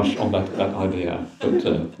harsh on that idea. But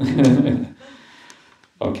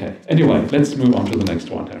okay. Anyway, let's move on to the next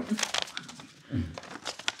one here.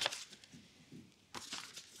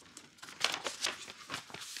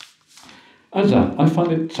 Ajahn, I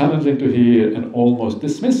find it challenging to hear an almost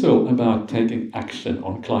dismissal about taking action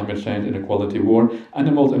on climate change, inequality, war,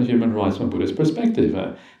 animals and human rights from Buddhist perspective.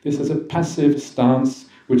 This is a passive stance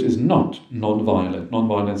which is not non-violent.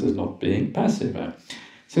 Non-violence is not being passive.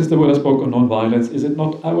 Since the Buddha spoke of non-violence, is it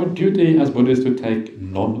not our duty as Buddhists to take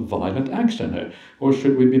non-violent action? Or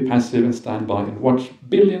should we be passive and stand by and watch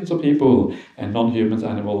billions of people and non-humans,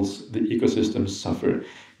 animals, the ecosystems suffer?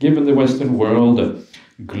 Given the Western world,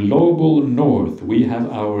 global north, we have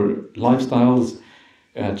our lifestyles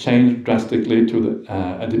changed drastically to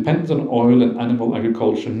a dependence on oil and animal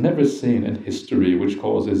agriculture never seen in history, which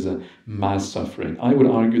causes mass suffering. I would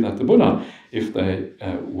argue that the Buddha, if they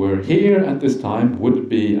were here at this time, would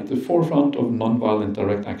be at the forefront of non-violent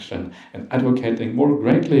direct action and advocating more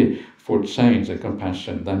greatly for change and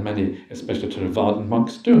compassion than many, especially Theravadan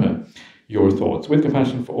monks, do. Your thoughts, with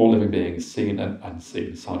compassion for all living beings, seen and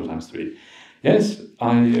unseen. Sadhu times 3. Yes,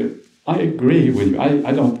 I agree with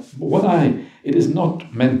you. It is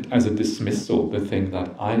not meant as a dismissal, the thing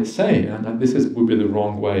that I say, and this would be the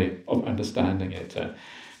wrong way of understanding it.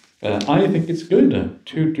 I think it's good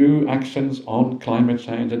to do actions on climate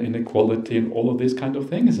change and inequality and all of these kind of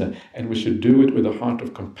things, and we should do it with a heart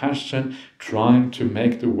of compassion, trying to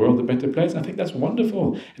make the world a better place. I think that's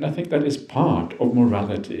wonderful, and I think that is part of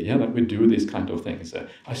morality, that we do these kind of things.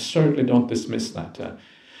 I certainly don't dismiss that.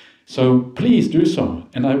 So please do so,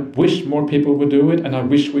 and I wish more people would do it, and I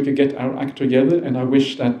wish we could get our act together, and I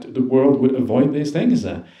wish that the world would avoid these things.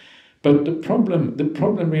 But the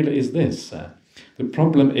problem really is this. The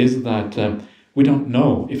problem is that we don't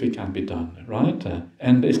know if it can be done, right?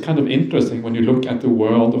 And it's kind of interesting when you look at the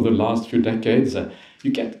world of the last few decades.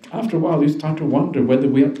 After a while, you start to wonder whether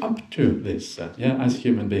we are up to this, as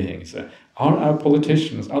human beings. Are our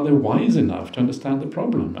politicians, are they wise enough to understand the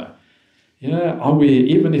problem? Are we,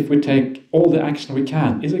 even if we take all the action we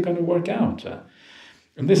can, is it going to work out?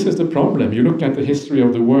 And this is the problem. You look at the history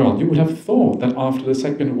of the world, you would have thought that after the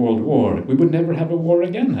Second World War, we would never have a war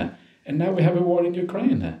again. And now we have a war in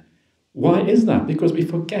Ukraine. Why is that? Because we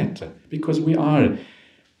forget. Because we are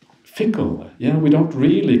fickle. We don't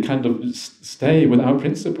really kind of stay with our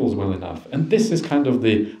principles well enough. And this is kind of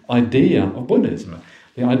the idea of Buddhism.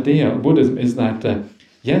 The idea of Buddhism is that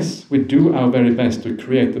yes, we do our very best to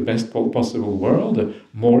create the best possible world,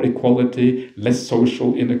 more equality, less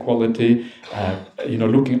social inequality,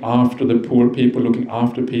 looking after the poor people, looking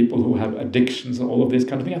after people who have addictions and all of this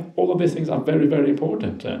kind of thing. All of these things are very, very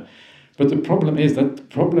important. But the problem is that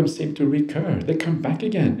problems seem to recur. They come back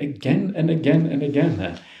again and again and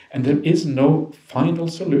again. And there is no final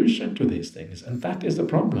solution to these things. And that is the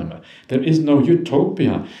problem. There is no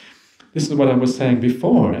utopia. This is what I was saying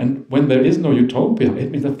before, and when there is no utopia,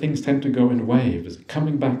 it means that things tend to go in waves,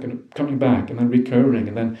 coming back, and then recurring,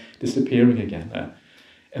 and then disappearing again.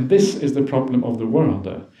 And this is the problem of the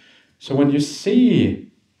world. So when you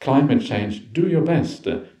see climate change, do your best,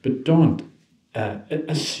 but don't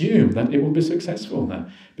assume that it will be successful.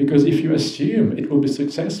 Because if you assume it will be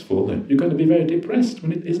successful, you're going to be very depressed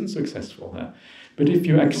when it isn't successful. But if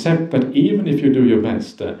you accept that even if you do your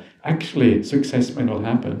best, actually success may not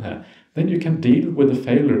happen, then you can deal with the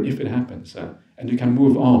failure if it happens, and you can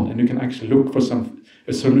move on, and you can actually look for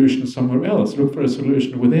a solution somewhere else, look for a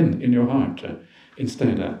solution within, in your heart,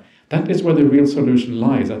 instead. That is where the real solution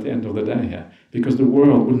lies at the end of the day, because the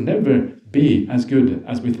world will never be as good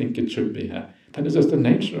as we think it should be. That is just the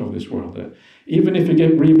nature of this world. Even if you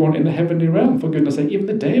get reborn in the heavenly realm, for goodness sake, even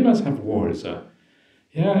the devas have wars.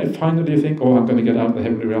 If finally you think, I'm going to get out of the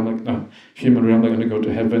heavenly realm, human realm, they're going to go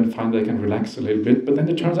to heaven, finally they can relax a little bit, but then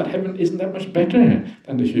it turns out heaven isn't that much better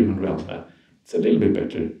than the human realm. It's a little bit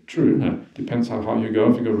better, true. Depends how high you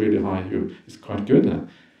go. If you go really high, it's quite good.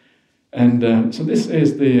 And so this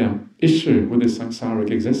is the issue with this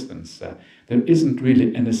samsaric existence. There isn't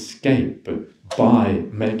really an escape by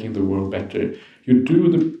making the world better. You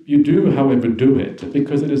do, however, do it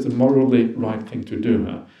because it is the morally right thing to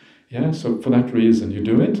do. So for that reason you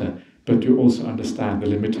do it, but you also understand the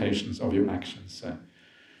limitations of your actions.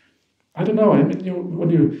 I don't know, when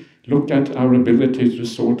you look at our ability to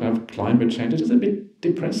sort out climate change, it is a bit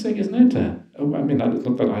depressing, isn't it?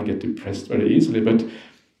 Not that I get depressed very easily, but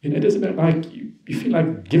it is a bit like you feel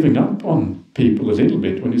like giving up on people a little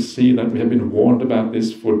bit when you see that we have been warned about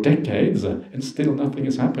this for decades and still nothing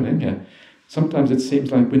is happening. Sometimes it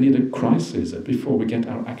seems like we need a crisis before we get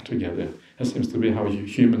our act together. That seems to be how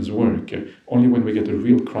humans work. Only when we get a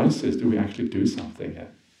real crisis do we actually do something.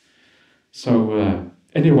 So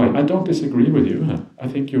anyway, I don't disagree with you. I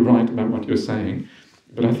think you're right about what you're saying.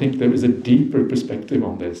 But I think there is a deeper perspective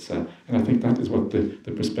on this. And I think that is what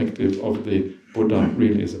the perspective of the Buddha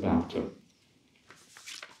really is about.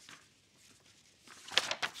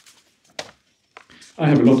 I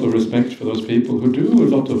have a lot of respect for those people who do a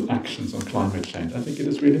lot of actions on climate change. I think it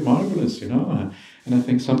is really marvelous, and I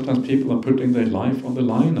think sometimes people are putting their life on the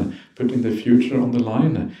line, putting their future on the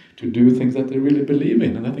line to do things that they really believe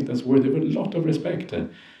in, and I think that's worthy of a lot of respect. And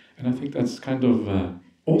I think that's kind of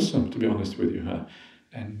awesome, to be honest with you,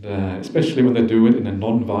 and especially when they do it in a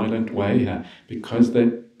non-violent way,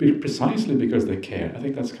 precisely because they care. I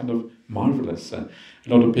think that's kind of marvelous. A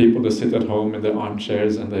lot of people, they sit at home in their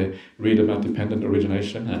armchairs and they read about dependent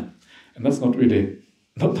origination, and that's not really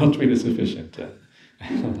sufficient.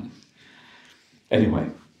 Anyway,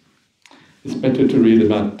 it's better to read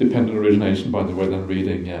about dependent origination, by the way, than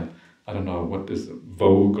reading, I don't know, what is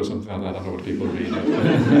Vogue or something like that. I don't know what people read.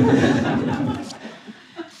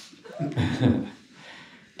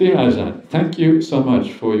 Dear Ajahn, thank you so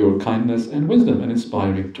much for your kindness and wisdom and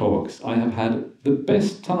inspiring talks. I have had the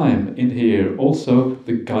best time in here. Also,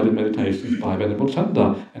 the guided meditations by Venerable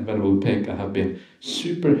Chanda and Venerable Pekka have been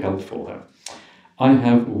super helpful. I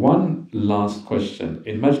have one last question.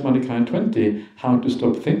 In Majjhima Nikaya 20, How to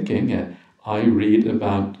Stop Thinking, I read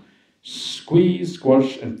about squeeze,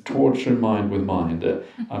 squash and torture mind with mind.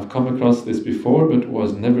 I've come across this before but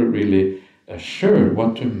was never really sure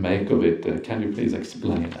what to make of it. Can you please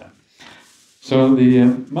explain? So the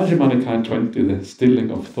Majjhima Nikaya 20, the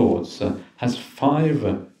stilling of thoughts, has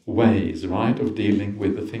 5 ways, right, of dealing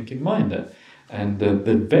with the thinking mind. And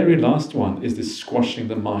the very last one is this squashing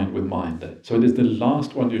the mind with mind. So it is the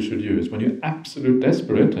last one you should use. When you're absolute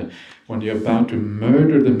desperate, when you're about to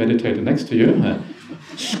murder the meditator next to you,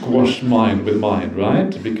 squash mind with mind,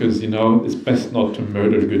 right? Because, it's best not to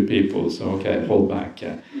murder good people. So, okay, hold back.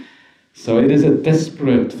 So it is a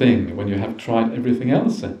desperate thing. When you have tried everything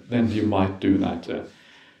else, then you might do that.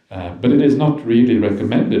 But it is not really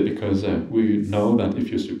recommended because we know that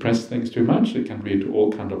if you suppress things too much, it can lead to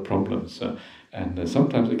all kinds of problems. And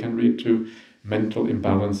sometimes it can lead to mental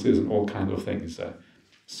imbalances and all kinds of things.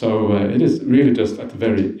 So it is really just at the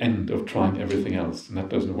very end of trying everything else and that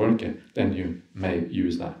doesn't work, then you may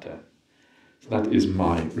use that. So that is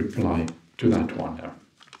my reply to that one.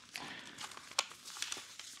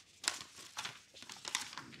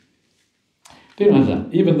 Dear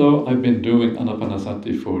Ajahn, even though I've been doing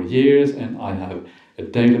Anapanasati for years and I have a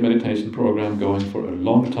daily meditation program going for a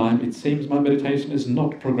long time, it seems my meditation is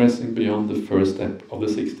not progressing beyond the first step of the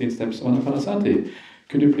 16 steps of Anapanasati.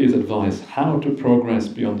 Could you please advise how to progress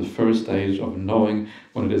beyond the first stage of knowing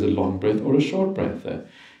when it is a long breath or a short breath?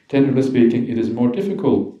 Generally speaking, it is more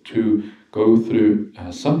difficult to go through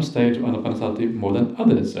some stage of Anapanasati more than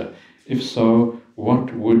others. If so,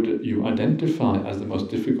 what would you identify as the most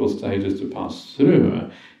difficult stages to pass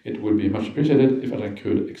through? It would be much appreciated if I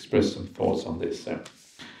could express some thoughts on this.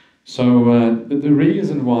 So the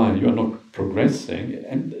reason why you are not progressing,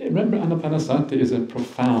 and remember Anapanasati is a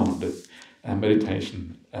profound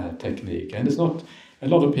meditation technique, and it's not, a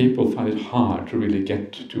lot of people find it hard to really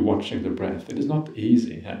get to watching the breath. It is not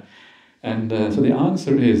easy. And so the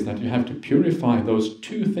answer is that you have to purify those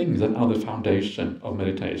 2 things that are the foundation of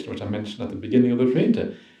meditation, which I mentioned at the beginning of the retreat: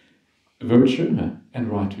 virtue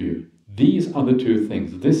and right view. These are the 2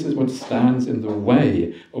 things. This is what stands in the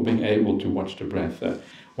way of being able to watch the breath.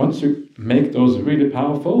 Once you make those really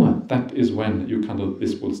powerful, that is when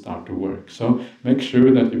this will start to work. So make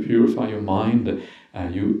sure that you purify your mind.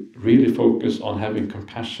 You really focus on having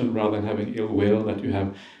compassion rather than having ill will, that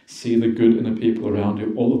you see the good in the people around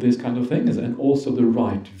you, all of these kind of things, and also the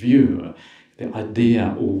right view, the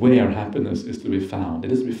idea of where happiness is to be found.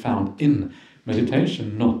 It is to be found in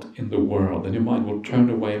meditation, not in the world, and your mind will turn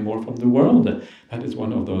away more from the world. That is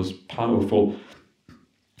one of those powerful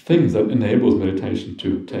things that enables meditation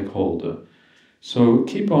to take hold. So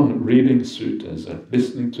keep on reading suttas,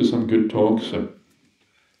 listening to some good talks,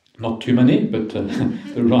 not too many, but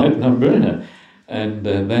the right number, and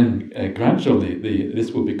then gradually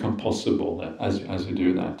this will become possible as you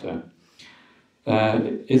do that.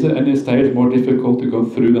 Is it any stage more difficult to go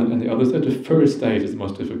through than any other stage? The first stage is the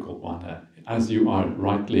most difficult one, as you are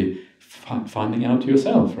rightly finding out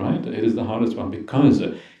yourself, right? It is the hardest one because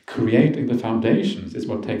creating the foundations is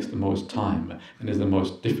what takes the most time and is the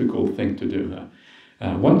most difficult thing to do.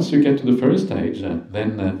 Once you get to the first stage,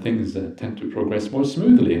 then things tend to progress more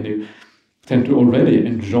smoothly, and tend to already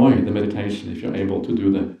enjoy the meditation if you're able to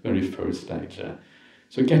do the very first stage.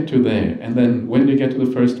 So get to there, and then when you get to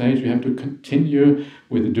the first stage, you have to continue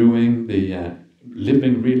with doing the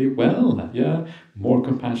living really well, more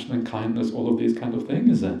compassion and kindness, all of these kind of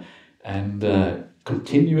things, and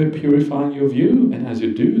continue purifying your view. And as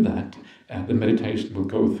you do that, the meditation will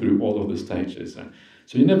go through all of the stages.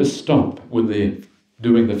 So you never stop with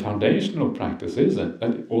doing the foundational practices.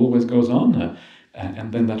 That always goes on,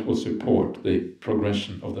 and then that will support the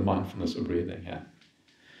progression of the mindfulness of breathing.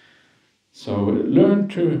 So learn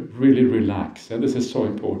to really relax. This is so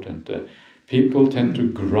important. People tend to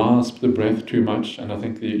grasp the breath too much, and I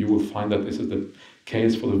think you will find that this is the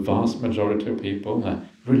case for the vast majority of people.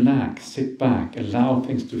 Relax, sit back, allow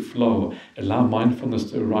things to flow, allow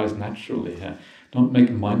mindfulness to arise naturally. Don't make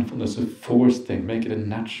mindfulness a forced thing, make it a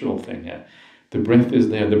natural thing. The breath is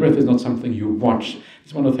there. The breath is not something you watch.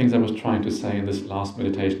 It's one of the things I was trying to say in this last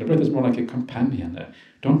meditation. The breath is more like a companion.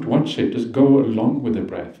 Don't watch it, just go along with the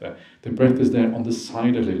breath. The breath is there on the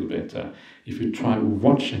side a little bit. If you try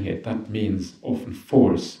watching it, that means often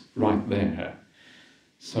force right there.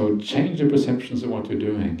 So change your perceptions of what you're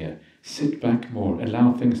doing. Sit back more,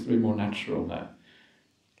 allow things to be more natural,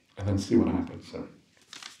 and then see what happens.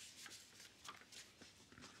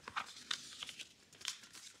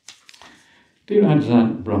 Dear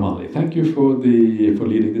Ajahn Brahmali, thank you for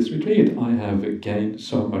leading this retreat. I have gained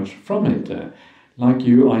so much from it. Like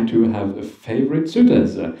you, I too have favorite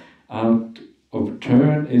suttas. Out of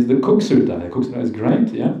turn is the Cook Sutta. The Cook Sutta is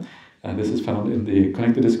great, this is found in the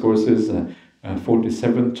Connected Discourses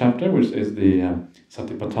 47th chapter, which is the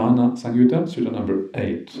Satipatthana Samyutta, Sutta number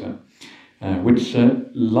 8, which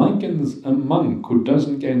likens a monk who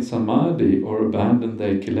doesn't gain samadhi or abandon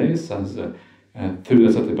their kilesas through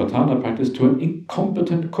the Satipatthana practice to an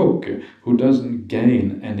incompetent cook who doesn't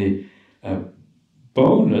gain any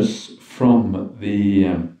bonus from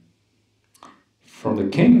the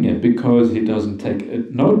king because he doesn't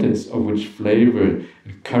take notice of which flavor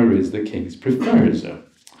and curries the king prefers.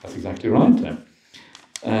 That's exactly right.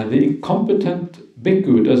 The incompetent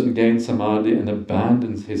bhikkhu doesn't gain samadhi and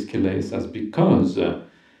abandons his kilesas because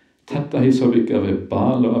tattahi sovikave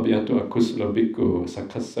balo abhyato akusala bhikkhu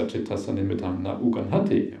sakassa chittasa nimittam na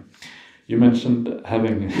uganhati. You mentioned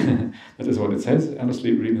having, that is what it says,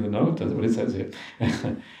 honestly reading the note, that's what it says here.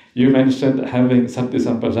 You mentioned having sati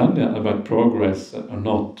sampajanya about progress or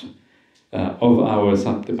not of our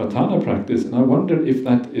satipatthana practice, and I wondered if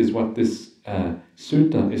that is what this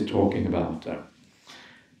sutta is talking about.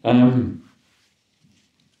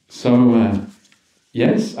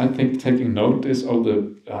 Yes, I think taking notice of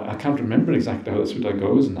I can't remember exactly how the sutta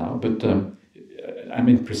goes now, but I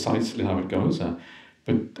mean precisely how it goes.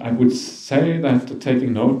 But I would say that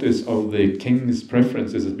taking notice of the king's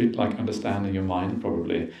preference is a bit like understanding your mind,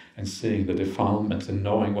 probably, and seeing the defilements and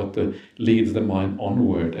knowing what leads the mind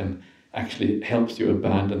onward and actually helps you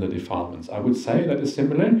abandon the defilements. I would say that is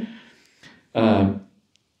similar. Tatta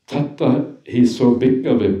hiso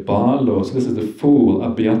bhikkhave balo, so this is the fool,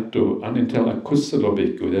 abhyato, unintelligent, akusalo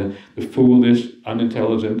bhikkhu, the foolish,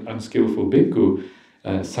 unintelligent, unskillful bhikkhu,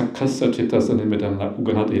 sakassa chittasa nimittam na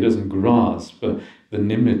uganhati, he doesn't grasp the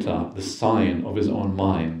nimitta, the sign of his own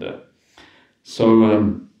mind.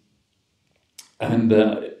 So,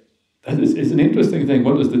 that is an interesting thing.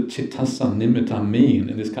 What does the chittasa nimitta mean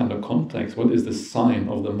in this kind of context? What is the sign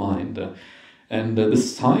of the mind? And the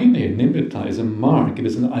sign here, nimitta, is a mark. It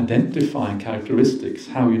is an identifying characteristics,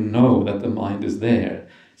 how you know that the mind is there.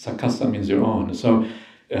 Sakassa means your own. So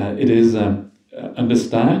it is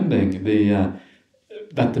understanding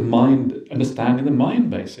understanding the mind,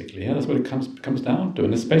 basically. That's what it comes down to.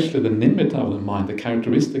 And especially the nimitta of the mind, the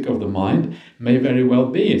characteristic of the mind, may very well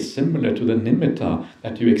be similar to the nimitta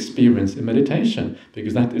that you experience in meditation,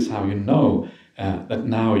 because that is how you know that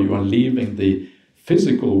now you are leaving the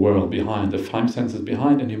physical world behind, the five senses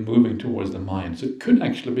behind, and you're moving towards the mind. So it could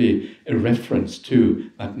actually be a reference to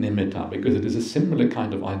that nimitta, because it is a similar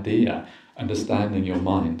kind of idea, understanding your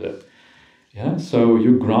mind. So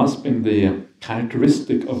you're grasping the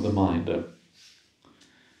characteristic of the mind.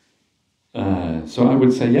 So I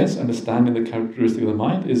would say yes, understanding the characteristic of the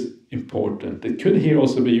mind is important. It could here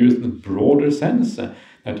also be used in a broader sense,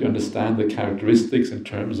 that you understand the characteristics in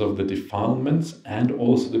terms of the defilements and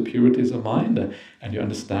also the purities of mind, and you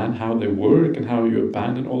understand how they work and how you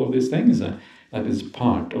abandon all of these things. That is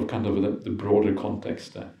part of kind of the broader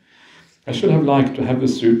context. I should have liked to have the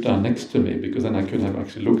sutta next to me, because then I could have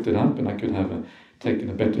actually looked it up and I could have taken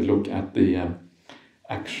a better look at the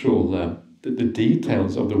actual the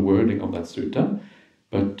details of the wording of that sutta.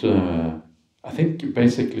 But I think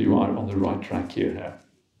basically you are on the right track here.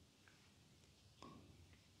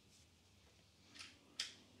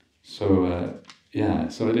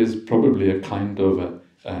 So it is probably a kind of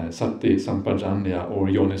sati sampajanya or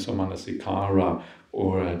yoniso manasikara,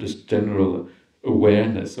 or just general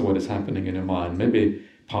awareness of what is happening in your mind. Maybe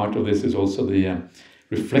part of this is also the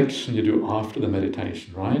reflection you do after the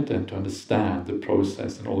meditation, right? And to understand the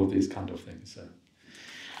process and all of these kind of things.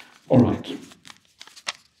 All right.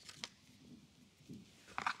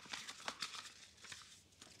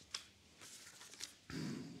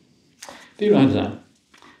 Dear Ajahn,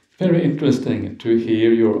 very interesting to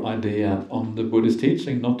hear your idea on the Buddhist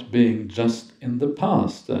teaching not being just in the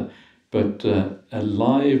past, but a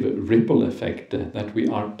live ripple effect that we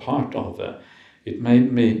are part of. It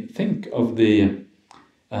made me think of the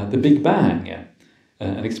Big Bang,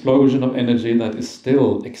 an explosion of energy that is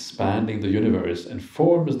still expanding the universe and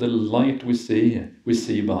forms the light we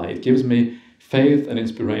see by. It gives me faith and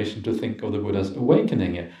inspiration to think of the Buddha's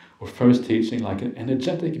awakening, or first teaching, like an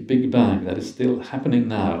energetic Big Bang that is still happening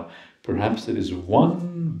now. Perhaps it is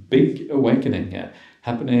one big awakening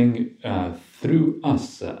happening through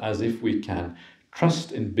us, as if we can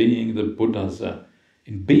trust in being the Buddha's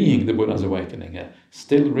awakening,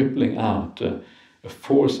 still rippling out a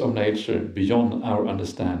force of nature beyond our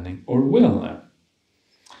understanding or will.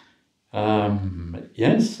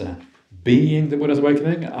 Yes, being the Buddha's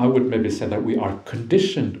awakening, I would maybe say that we are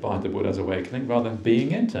conditioned by the Buddha's awakening rather than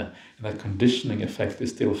being it. And that conditioning effect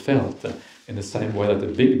is still felt in the same way that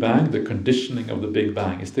the Big Bang, the conditioning of the Big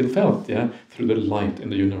Bang is still felt, through the light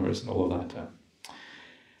in the universe and all of that.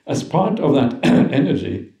 As part of that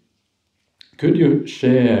energy, could you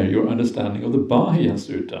share your understanding of the Bahya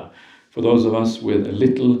Sutta for those of us with a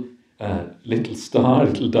little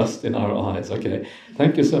dust in our eyes? Okay,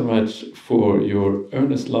 thank you so much for your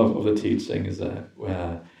earnest love of the teachings.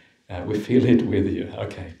 We feel it with you.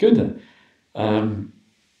 Okay, good.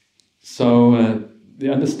 So the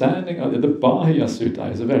understanding of the Bahya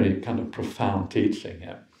Sutta is a very kind of profound teaching.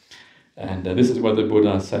 And this is where the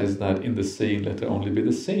Buddha says that in the seen let there only be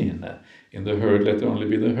the seen, in the heard let there only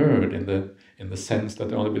be the heard, in the sense let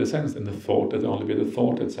there only be the sense, in the thought let there only be the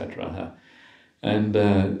thought, etc. And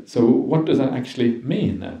so what does that actually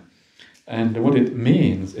mean? And what it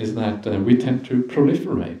means is that we tend to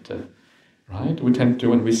proliferate, right? We tend to,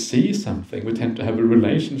 when we see something, we tend to have a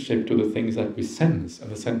relationship to the things that we sense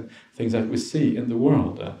and the things that we see in the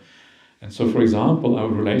world. And so, for example, our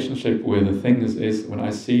relationship with the things is, when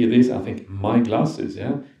I see these, I think, my glasses,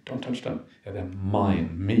 don't touch them. They're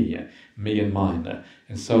mine, me and mine.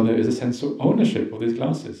 And so there is a sense of ownership of these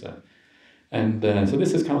glasses. And so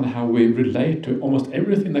this is kind of how we relate to almost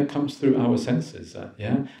everything that comes through our senses.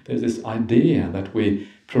 There's this idea that we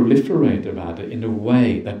proliferate about it in a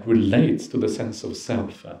way that relates to the sense of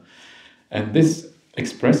self. And this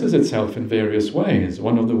expresses itself in various ways.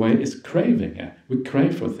 One of the ways is craving. We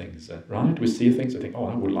crave for things, right? We see things and think, oh,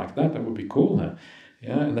 I would like that, that would be cool.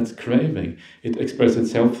 And that's craving. It expresses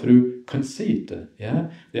itself through conceit, the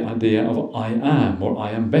idea of I am, or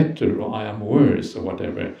I am better, or I am worse, or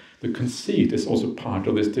whatever. The conceit is also part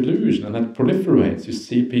of this delusion, and that proliferates. You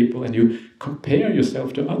see people and you compare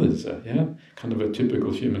yourself to others, kind of a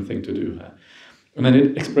typical human thing to do. And then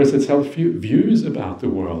it expresses itself through views about the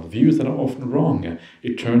world, views that are often wrong,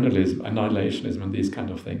 eternalism, annihilationism, and these kind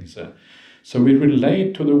of things. So we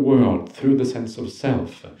relate to the world through the sense of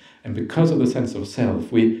self, and because of the sense of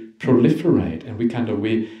self, we proliferate, and we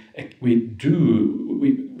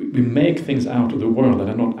make things out of the world that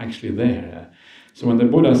are not actually there. So when the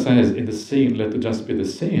Buddha says, in the seen, let there just be the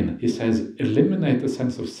seen, he says, eliminate the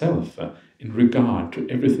sense of self in regard to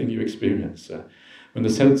everything you experience. When the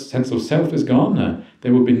sense of self is gone,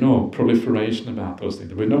 there will be no proliferation about those things.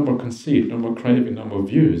 There will be no more conceit, no more craving, no more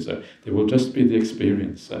views. There will just be the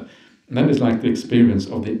experience. And that is like the experience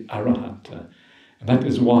of the Arahant. And that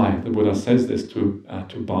is why the Buddha says this to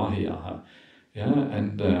Bahya.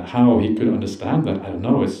 And how he could understand that, I don't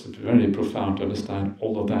know. It's very profound to understand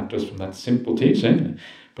all of that just from that simple teaching.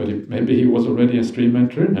 But maybe he was already a stream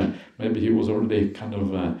enterer. Maybe he was already kind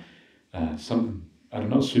of some, I don't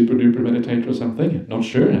know, super duper meditator or something. Not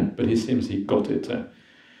sure, but he seems he got it.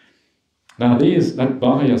 Now that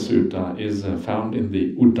Bahya Sutta is found in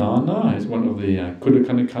the Udana. It's one of the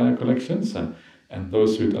Khuddaka Nikaya collections. And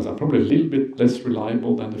those suttas are probably a little bit less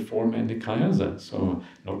reliable than the four main Nikayas. So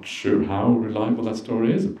not sure how reliable that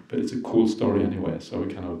story is, but it's a cool story anyway. So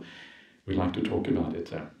we like to talk about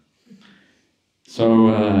it. So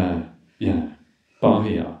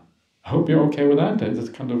Bahya. I hope you're okay with that. It's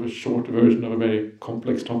kind of a short version of a very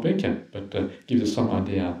complex topic, but gives you some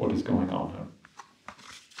idea what is going on.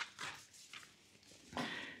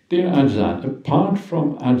 Dear Ajahn, apart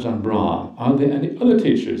from Ajahn Brahmali, are there any other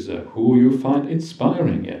teachers who you find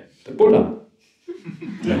inspiring? The Buddha.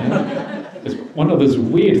 It's one of those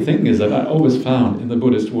weird things that I always found in the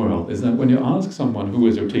Buddhist world is that when you ask someone who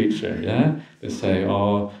is your teacher, they say,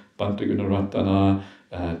 oh, Bhante Gunaratana,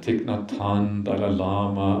 Thich Nhat Hanh, Dalai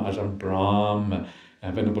Lama, Ajahn Brahm,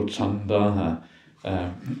 Venerable Chanda,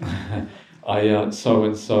 Ayya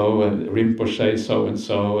so-and-so, Rinpoche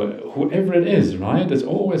so-and-so, whoever it is, right? There's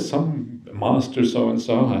always some master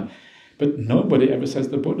so-and-so, but nobody ever says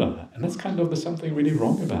the Buddha. And that's kind of, there's something really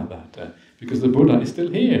wrong about that, because the Buddha is still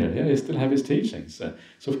here, he still have his teachings.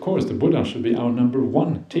 So of course the Buddha should be our number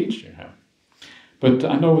one teacher. But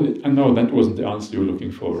I know that wasn't the answer you were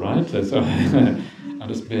looking for, right? So I'm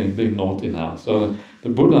just being naughty now. So the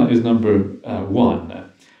Buddha is number one.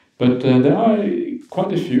 But there are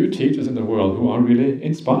quite a few teachers in the world who are really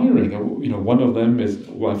inspiring. One of them is,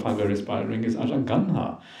 who I find very inspiring, is Ajahn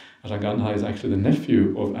Ganha. Ajahn Ganha is actually the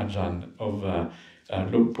nephew of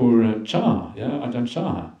Lumpur Cha, Ajahn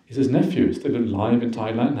Chah. He's his nephew, still alive in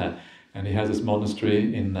Thailand, and he has this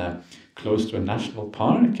monastery in close to a national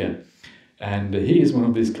park. And he is one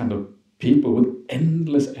of these kind of people with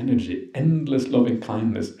endless energy, endless loving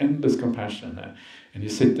kindness, endless compassion. And you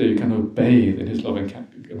sit there, you kind of bathe in his loving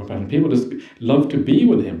compassion. People just love to be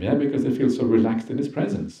with him, because they feel so relaxed in his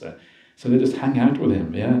presence. So they just hang out with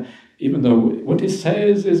him, Even though what he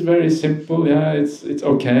says is very simple, it's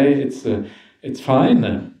okay, it's fine,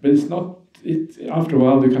 but it's not. After a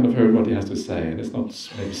while, you kind of heard what he has to say, and it's not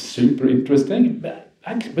maybe super interesting, but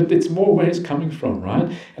it's more where he's coming from, right?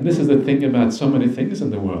 And this is the thing about so many things in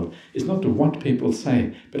the world. It's not what people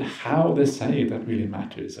say, but how they say it that really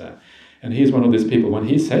matters. And he's one of these people, when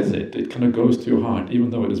he says it, it kind of goes to your heart, even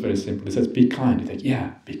though it is very simple. He says, be kind. You think,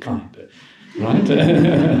 yeah, be kind, right?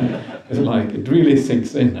 It's like, it really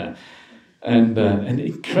sinks in. And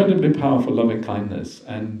incredibly powerful loving kindness.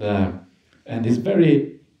 And he's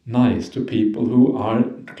very nice to people who are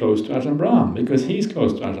close to Ajahn Brahm, because he's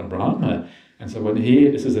close to Ajahn Brahm. And so when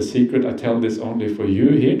this is a secret, I tell this only for you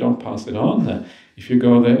here, don't pass it on. If you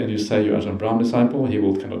go there and you say you're Ajahn Brahm disciple, he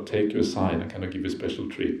will kind of take you aside and kind of give you special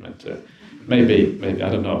treatment. Maybe, I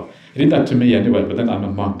don't know. He did that to me anyway, but then I'm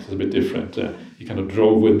a monk, so it's a bit different. He kind of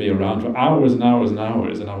drove with me around for hours and hours and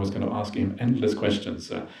hours, and I was kind of asking him endless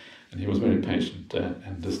questions. And he was very patient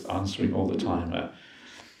and just answering all the time.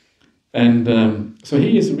 So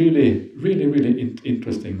he is really, really, really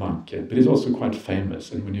interesting monk, but he's also quite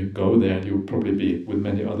famous. And when you go there, you'll probably be with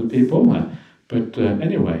many other people. But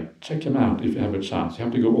anyway, check him out if you have a chance. You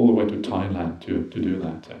have to go all the way to Thailand to do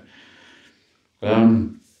that.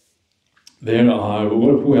 There are,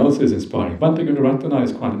 who else is inspiring? Bhante Gunaratana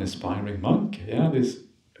is quite an inspiring monk. This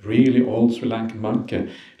really old Sri Lankan monk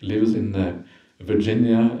lives in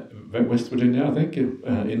Virginia, West Virginia, I think,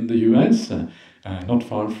 in the US. Not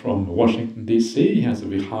far from Washington, D.C. He has a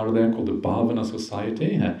vihara there called the Bhavana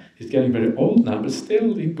Society. He's getting very old now, but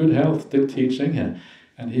still in good health, still teaching.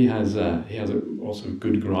 And he has also a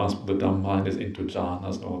good grasp of the Dhamma and is into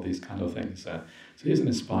jhanas and all these kind of things. So he's an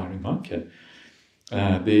inspiring monk.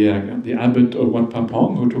 The abbot of Wat Pah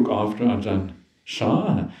Pong, who took after Ajahn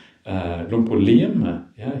Chah, Lumpur Liam,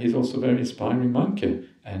 he's also a very inspiring monk.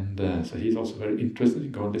 And so he's also very interested. You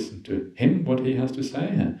go and listen to him, what he has to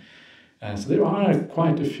say. So there are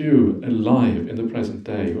quite a few alive in the present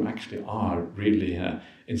day who actually are really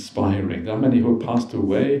inspiring. There are many who have passed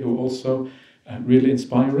away who are also really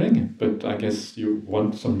inspiring, but I guess you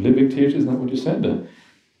want some living teachers, is that what you said?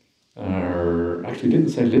 Actually, you didn't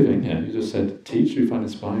say living, you just said teacher you find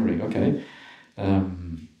inspiring, okay.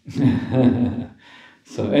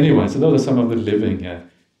 So anyway, so those are some of the living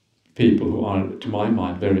people who are, to my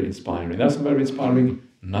mind, very inspiring. There are some very inspiring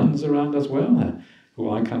nuns around as well, who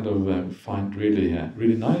I kind of find really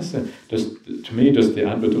really nice. To me, just the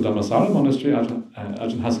abbot of Dhammasara monastery, Ajahn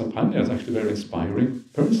Hasapanya, is actually a very inspiring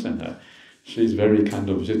person. She's very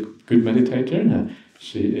she's a good meditator.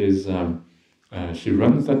 She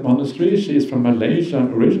runs that monastery. She is from Malaysia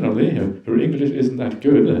originally. Her English isn't that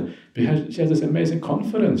good. But she has this amazing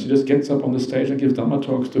confidence. She just gets up on the stage and gives Dhamma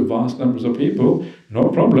talks to vast numbers of people, no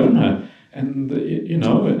problem. And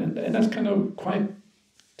that's kind of quite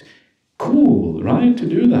cool, right, to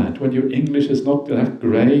do that when your English is not that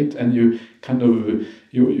great and you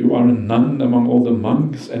you are a nun among all the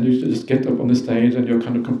monks and you just get up on the stage and you're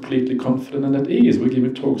kind of completely confident and at ease. We're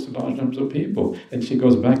giving talks to large numbers of people, and she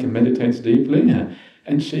goes back and meditates deeply,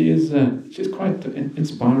 and she's quite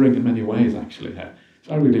inspiring in many ways actually.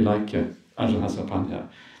 So I really like Ajahn Hasapanya.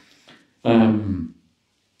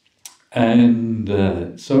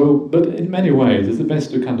 But in many ways it's the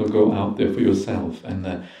best to kind of go out there for yourself and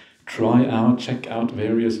check out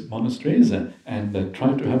various monasteries and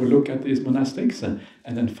try to have a look at these monastics and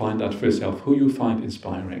then find out for yourself who you find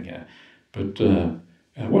inspiring. But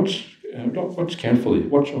watch carefully,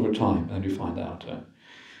 watch over time, and you find out.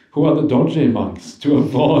 Who are the dodgy monks to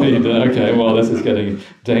avoid? Okay, well, this is getting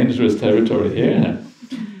dangerous territory here.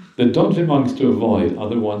 The dodgy monks to avoid are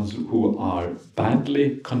the ones who are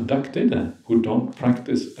badly conducted, who don't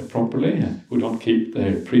practice properly, who don't keep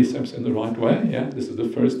their precepts in the right way. Yeah, this is the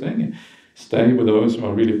first thing. Stay with those who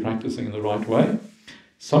are really practicing in the right way.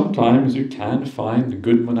 Sometimes you can find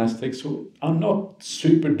good monastics who are not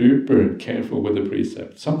super duper careful with the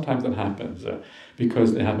precepts. Sometimes that happens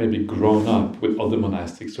because they have maybe grown up with other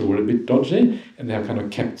monastics who were a bit dodgy, and they have kind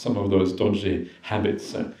of kept some of those dodgy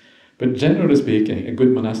habits. But generally speaking, a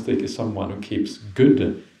good monastic is someone who keeps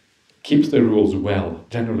the rules well,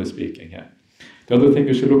 generally speaking. Yeah. The other thing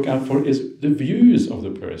you should look out for is the views of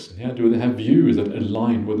the person. Yeah? Do they have views that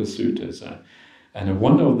align with the suttas? And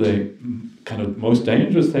one of the kind of most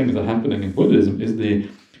dangerous things that are happening in Buddhism is the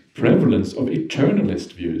prevalence of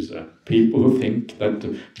eternalist views. People who think that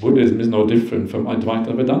Buddhism is no different from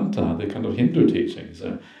Advaita Vedanta, the kind of Hindu teachings,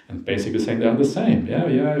 and basically saying they are the same. Yeah,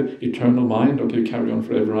 eternal mind, okay, carry on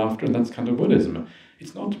forever after, and that's kind of Buddhism.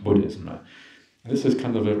 It's not Buddhism. This is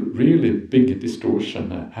kind of a really big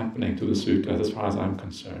distortion happening to the suttas as far as I'm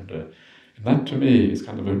concerned. And that to me is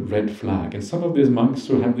kind of a red flag. And some of these monks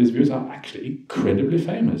who have these views are actually incredibly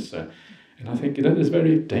famous. And I think that is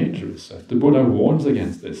very dangerous. The Buddha warns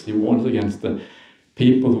against this. He warns against the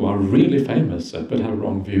people who are really famous but have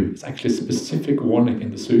wrong view. It's actually a specific warning in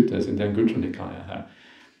the suttas, in the Anguttara Nikaya,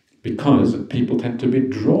 because people tend to be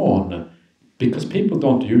drawn, because people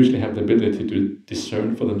don't usually have the ability to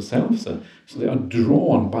discern for themselves. So they are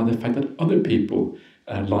drawn by the fact that other people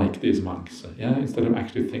like these monks, instead of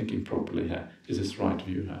actually thinking properly, is this right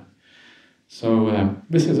view? So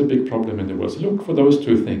this is a big problem in the world. So look for those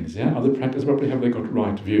two things. Are they practicing properly? Have they got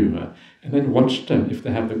right view? And then watch them if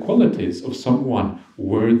they have the qualities of someone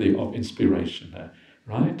worthy of inspiration.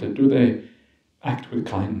 Right? Do they act with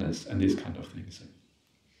kindness and these kind of things?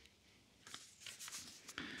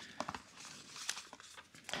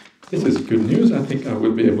 This is good news. I think I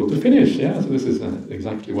will be able to finish. So this is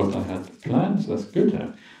exactly what I had planned. So that's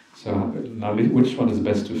good. So now, which one is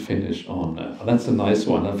best to finish on? That's a nice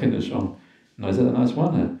one. I'll finish on. No, is that a nice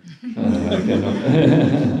one?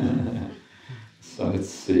 So let's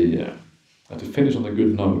see. To finish on a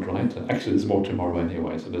good note, right? Actually, there's more tomorrow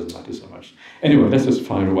anyway, so it doesn't matter so much. Anyway, let's just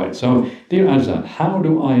fire away. So, dear Ajahn, how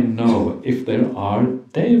do I know if there are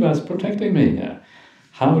devas protecting me?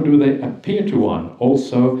 How do they appear to one?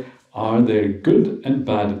 Also, are there good and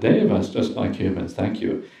bad devas just like humans? Thank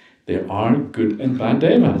you. There are good and bad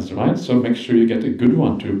devas, right? So make sure you get a good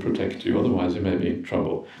one to protect you, otherwise you may be in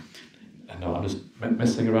trouble. No, I'm just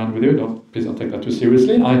messing around with you. Please don't take that too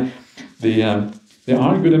seriously. There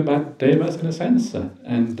are good and bad devas in a sense,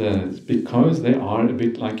 and because they are a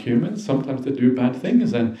bit like humans, sometimes they do bad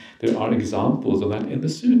things, and there are examples of that in the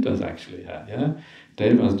suttas actually.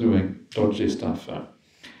 Devas doing dodgy stuff.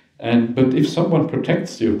 But if someone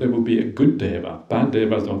protects you, there will be a good deva. Bad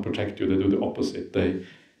devas don't protect you; they do the opposite. They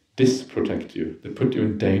disprotect you. They put you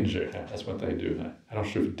in danger. That's what they do. I'm not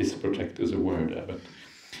sure if disprotect is a word, but.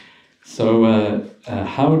 So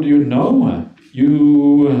how do you know?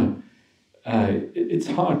 It's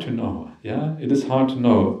hard to know. It is hard to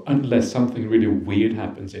know unless something really weird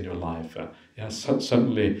happens in your life.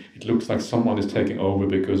 Suddenly it looks like someone is taking over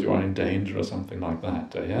because you are in danger or something like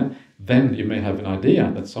that. Then you may have an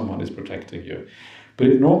idea that someone is protecting you, but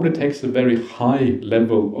it normally takes a very high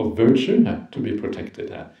level of virtue to be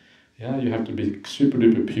protected. You have to be super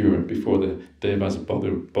duper pure before the devas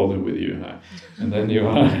bother with you, and then you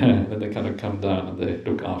are, then they kind of come down and they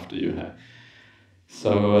look after you.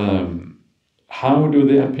 So how do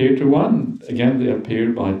they appear to one? Again, they appear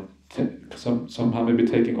by somehow maybe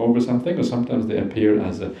taking over something, or sometimes they appear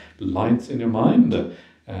as lights in your mind,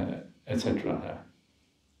 etc.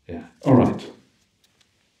 All right.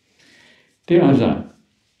 Dear Ajahn,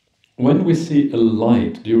 when we see a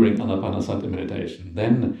light during Anapanasati meditation,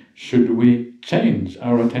 then should we change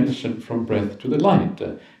our attention from breath to the light?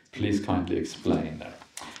 Please kindly explain.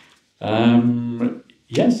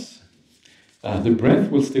 Yes, the breath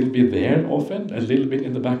will still be there often, a little bit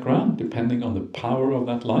in the background, depending on the power of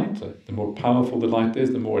that light. The more powerful the light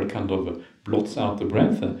is, the more it kind of blots out the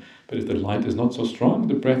breath. But if the light is not so strong,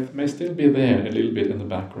 the breath may still be there a little bit in the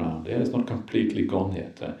background. It's not completely gone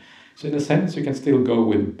yet. So in a sense, you can still go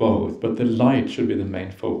with both, but the light should be the main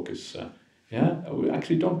focus. We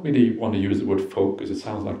actually don't really want to use the word focus. It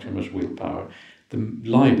sounds like too much willpower. The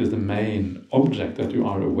light is the main object that you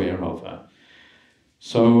are aware of.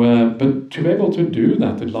 So, but to be able to do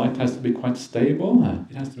that, the light has to be quite stable.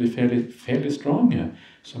 It has to be fairly strong.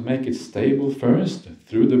 So make it stable first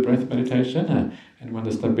through the breath meditation. And when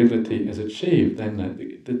the stability is achieved, then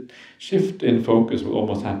the shift in focus will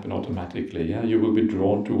almost happen automatically. Yeah, you will be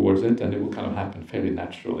drawn towards it, and it will kind of happen fairly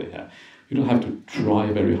naturally. You don't have to try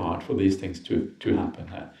very hard for these things to happen.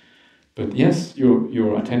 But yes,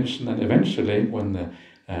 your attention, and eventually, when the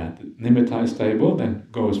nimitta is stable, then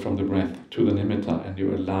goes from the breath to the nimitta, and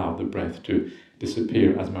you allow the breath to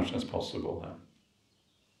disappear as much as possible.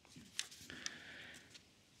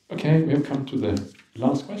 Okay, we have come to the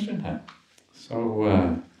last question here.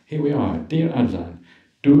 So here we are. Dear Ajahn,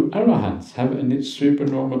 do arahants have any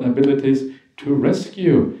supernormal abilities to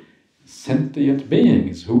rescue sentient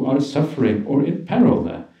beings who are suffering or in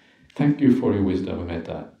peril? Thank you for your wisdom and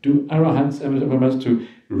metta. Do arahants have abilities to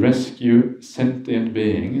rescue sentient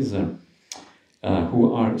beings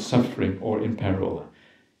who are suffering or in peril?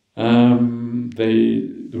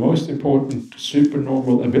 The most important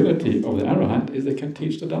supernormal ability of the arahant is they can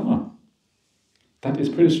teach the Dhamma. That is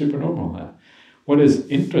pretty supernormal. What is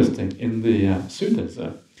interesting in the suttas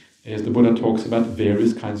is the Buddha talks about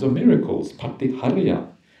various kinds of miracles, patiharya,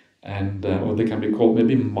 and or they can be called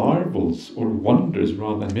maybe marvels or wonders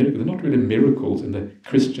rather than miracles. They're not really miracles in the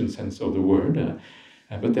Christian sense of the word,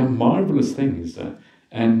 but they're marvelous things.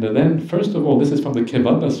 And then, first of all, this is from the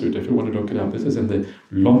Kevada Sutta, if you want to look it up. This is in the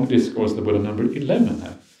long discourse, the Buddha number 11.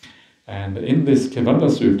 And in this Kevada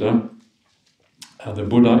Sutta, the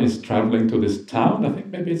Buddha is traveling to this town. I think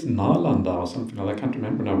maybe it's Nalanda or something like that. I can't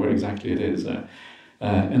remember now where exactly it is.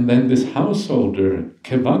 And then this householder,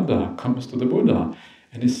 Kevada, comes to the Buddha.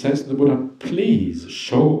 And he says to the Buddha, please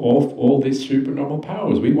show off all these supernormal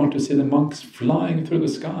powers. We want to see the monks flying through the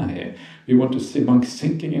sky. We want to see monks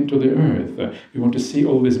sinking into the earth. We want to see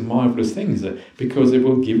all these marvelous things because it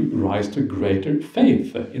will give rise to greater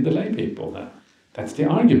faith in the lay people. That's the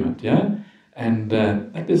argument, yeah? And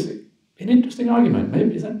that is an interesting argument.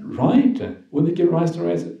 Maybe, is that right? Will it give rise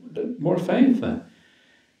to more faith?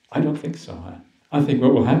 I don't think so. I think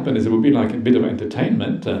what will happen is it will be like a bit of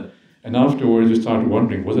entertainment. And afterwards you start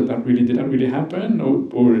wondering, did that really happen? Or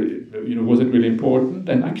was it really important?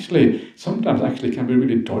 And sometimes can be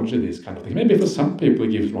really dodgy, these kind of things. Maybe for some people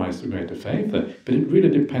it gives rise to greater faith, but it really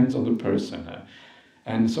depends on the person.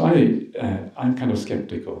 And so I'm kind of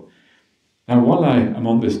skeptical. Now, while I am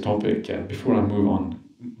on this topic, before I move on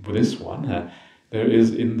with this one, there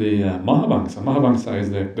is in the Mahavamsa is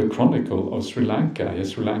the chronicle of Sri Lanka,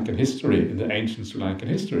 Sri Lankan history, in the ancient Sri Lankan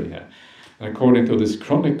history. According to this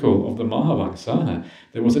chronicle of the Mahavamsa,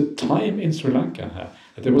 there was a time in Sri Lanka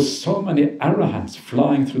that there were so many arahants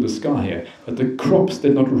flying through the sky that the crops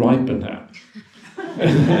did not ripen.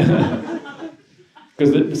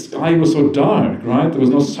 Because the sky was so dark, right? There was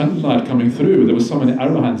no sunlight coming through. There were so many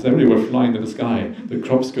arahants everywhere flying in the sky. The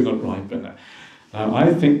crops could not ripen. Now,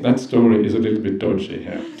 I think that story is a little bit dodgy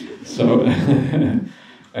here. So,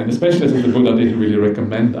 and especially since the Buddha didn't really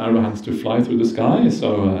recommend arahants to fly through the sky,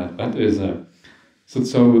 so that is...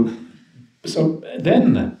 So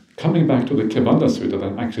then, coming back to the Kevada Sutta that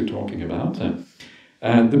I'm actually talking about,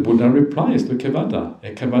 the Buddha replies to Kevada.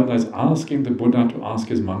 Kevada is asking the Buddha to ask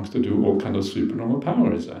his monks to do all kinds of supernormal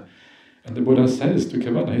powers. And the Buddha says to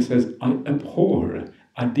Kevada, he says, I abhor,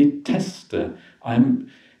 I detest,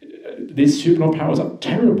 these supernormal powers are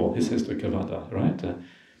terrible, he says to Kevada, right?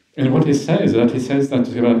 And what he says that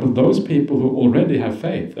to those people who already have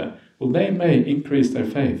faith, they may increase their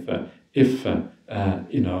faith if the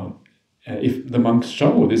monks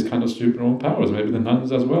show this kind of supernormal powers, maybe the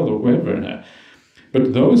nuns as well, or whoever.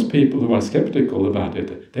 But those people who are skeptical about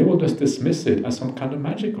it, they will just dismiss it as some kind of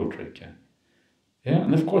magical trick. Yeah,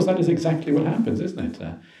 and of course that is exactly what happens, isn't it?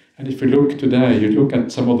 And if you look today, you look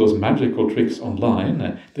at some of those magical tricks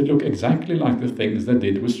online, they look exactly like the things they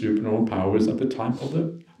did with supernormal powers at the time of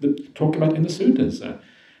the talk about in the suttas,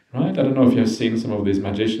 right? I don't know if you have seen some of these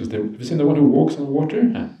magicians. Have you seen the one who walks on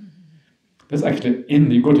water? There's actually,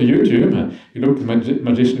 you go to YouTube, you look at a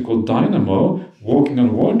magician called Dynamo walking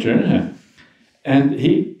on water, and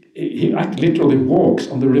he literally walks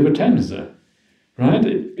on the River Thames, right?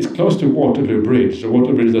 It's close to Waterloo Bridge. The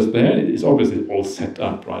Waterloo Bridge that's there is obviously all set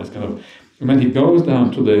up, right? It's kind of, and then he goes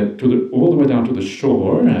down all the way down to the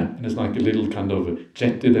shore, and it's like a little kind of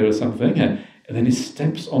jetty there or something, and then he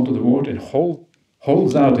steps onto the water and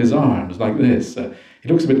holds out his arms like this. He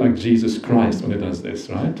looks a bit like Jesus Christ when he does this,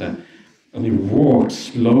 right? And he walks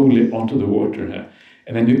slowly onto the water.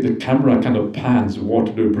 And then the camera kind of pans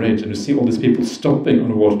Waterloo Bridge, and you see all these people stopping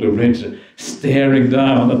on Waterloo Bridge, staring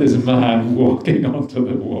down at this man walking onto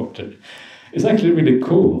the water. It's actually really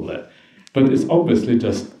cool. But it's obviously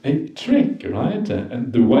just a trick, right?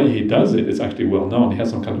 And the way he does it is actually well known. He has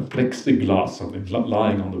some kind of plexiglass, something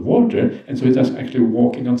lying on the water, and so he's just actually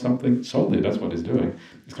walking on something solid. That's what he's doing.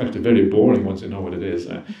 It's actually very boring once you know what it is.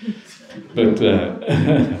 But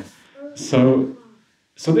so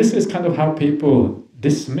this is kind of how people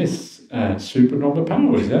dismiss supernormal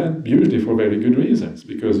powers, usually for very good reasons,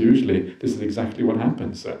 because usually this is exactly what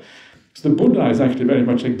happens. So the Buddha is actually very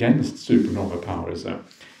much against supernormal powers.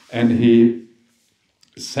 And he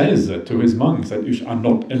says to his monks that you are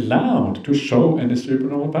not allowed to show any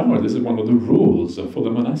supernormal power. This is one of the rules for the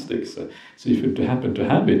monastics. So if you happen to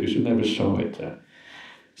have it, you should never show it.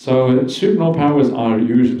 So supernormal powers are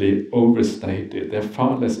usually overstated. They're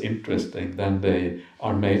far less interesting than they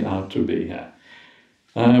are made out to be.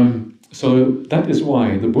 So that is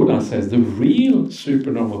why the Buddha says the real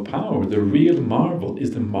supernormal power, the real marvel,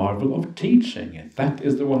 is the marvel of teaching. That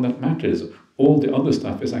is the one that matters. All the other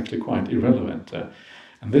stuff is actually quite irrelevant.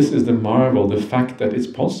 And this is the marvel, the fact that it's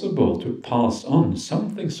possible to pass on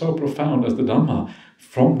something so profound as the Dhamma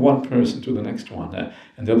from one person to the next one.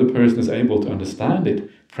 And the other person is able to understand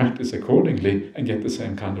it, practice accordingly, and get the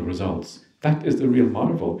same kind of results. That is the real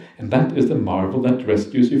marvel. And that is the marvel that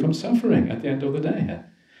rescues you from suffering at the end of the day.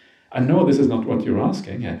 I know this is not what you're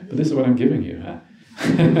asking, but this is what I'm giving you.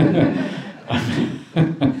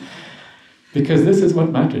 Because this is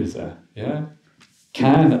what matters.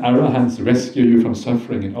 Can arahants rescue you from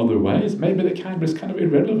suffering in other ways? Maybe they can, but it's kind of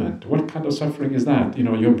irrelevant. What kind of suffering is that?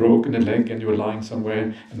 You're broken a leg and you're lying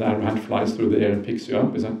somewhere and the arahant flies through the air and picks you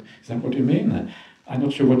up. Is that what you mean? I'm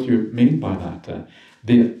not sure what you mean by that.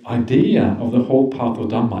 The idea of the whole path of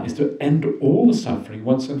Dhamma is to end all suffering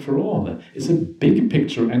once and for all. It's a big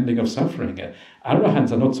picture ending of suffering.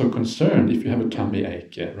 Arahants are not so concerned if you have a tummy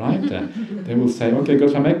ache, right? They will say, okay, got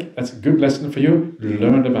a tummy ache, that's a good lesson for you,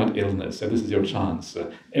 learn about illness, and this is your chance.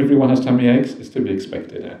 Everyone has tummy aches, it's to be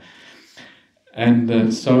expected.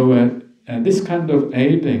 So this kind of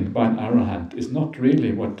aiding by an arahant is not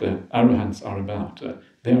really what arahants are about.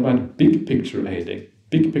 They are about big picture aiding,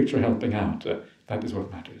 big picture helping out. That is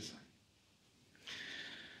what matters.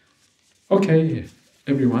 Okay,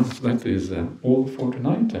 everyone, so that is all for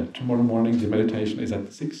tonight. Tomorrow morning the meditation is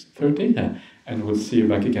at 6:30, and we'll see you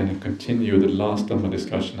back again and continue the last Dhamma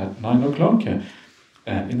discussion at 9 o'clock.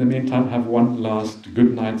 In the meantime, have one last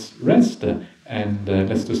good night's rest, and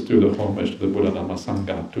let's just do the homage to the Buddha Dhamma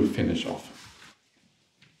Sangha to finish off.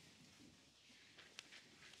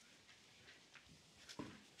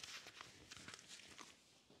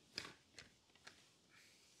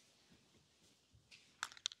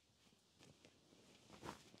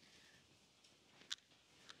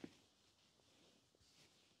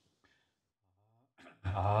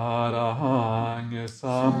 Arahang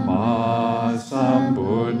Samma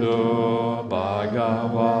Sambuddho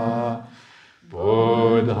Bhagava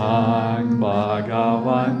Buddhang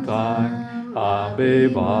Bhagavantang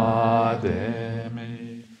Abhivademi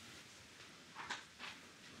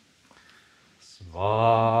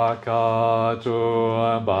Svakato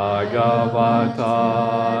Bhagavata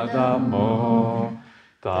Dhammo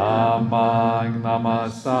Dhammang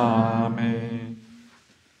Namasami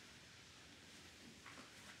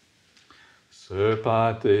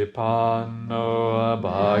Supatipanno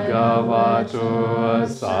Bhagavato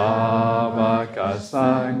Savaka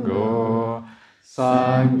Sangho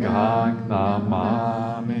Sanghang Namah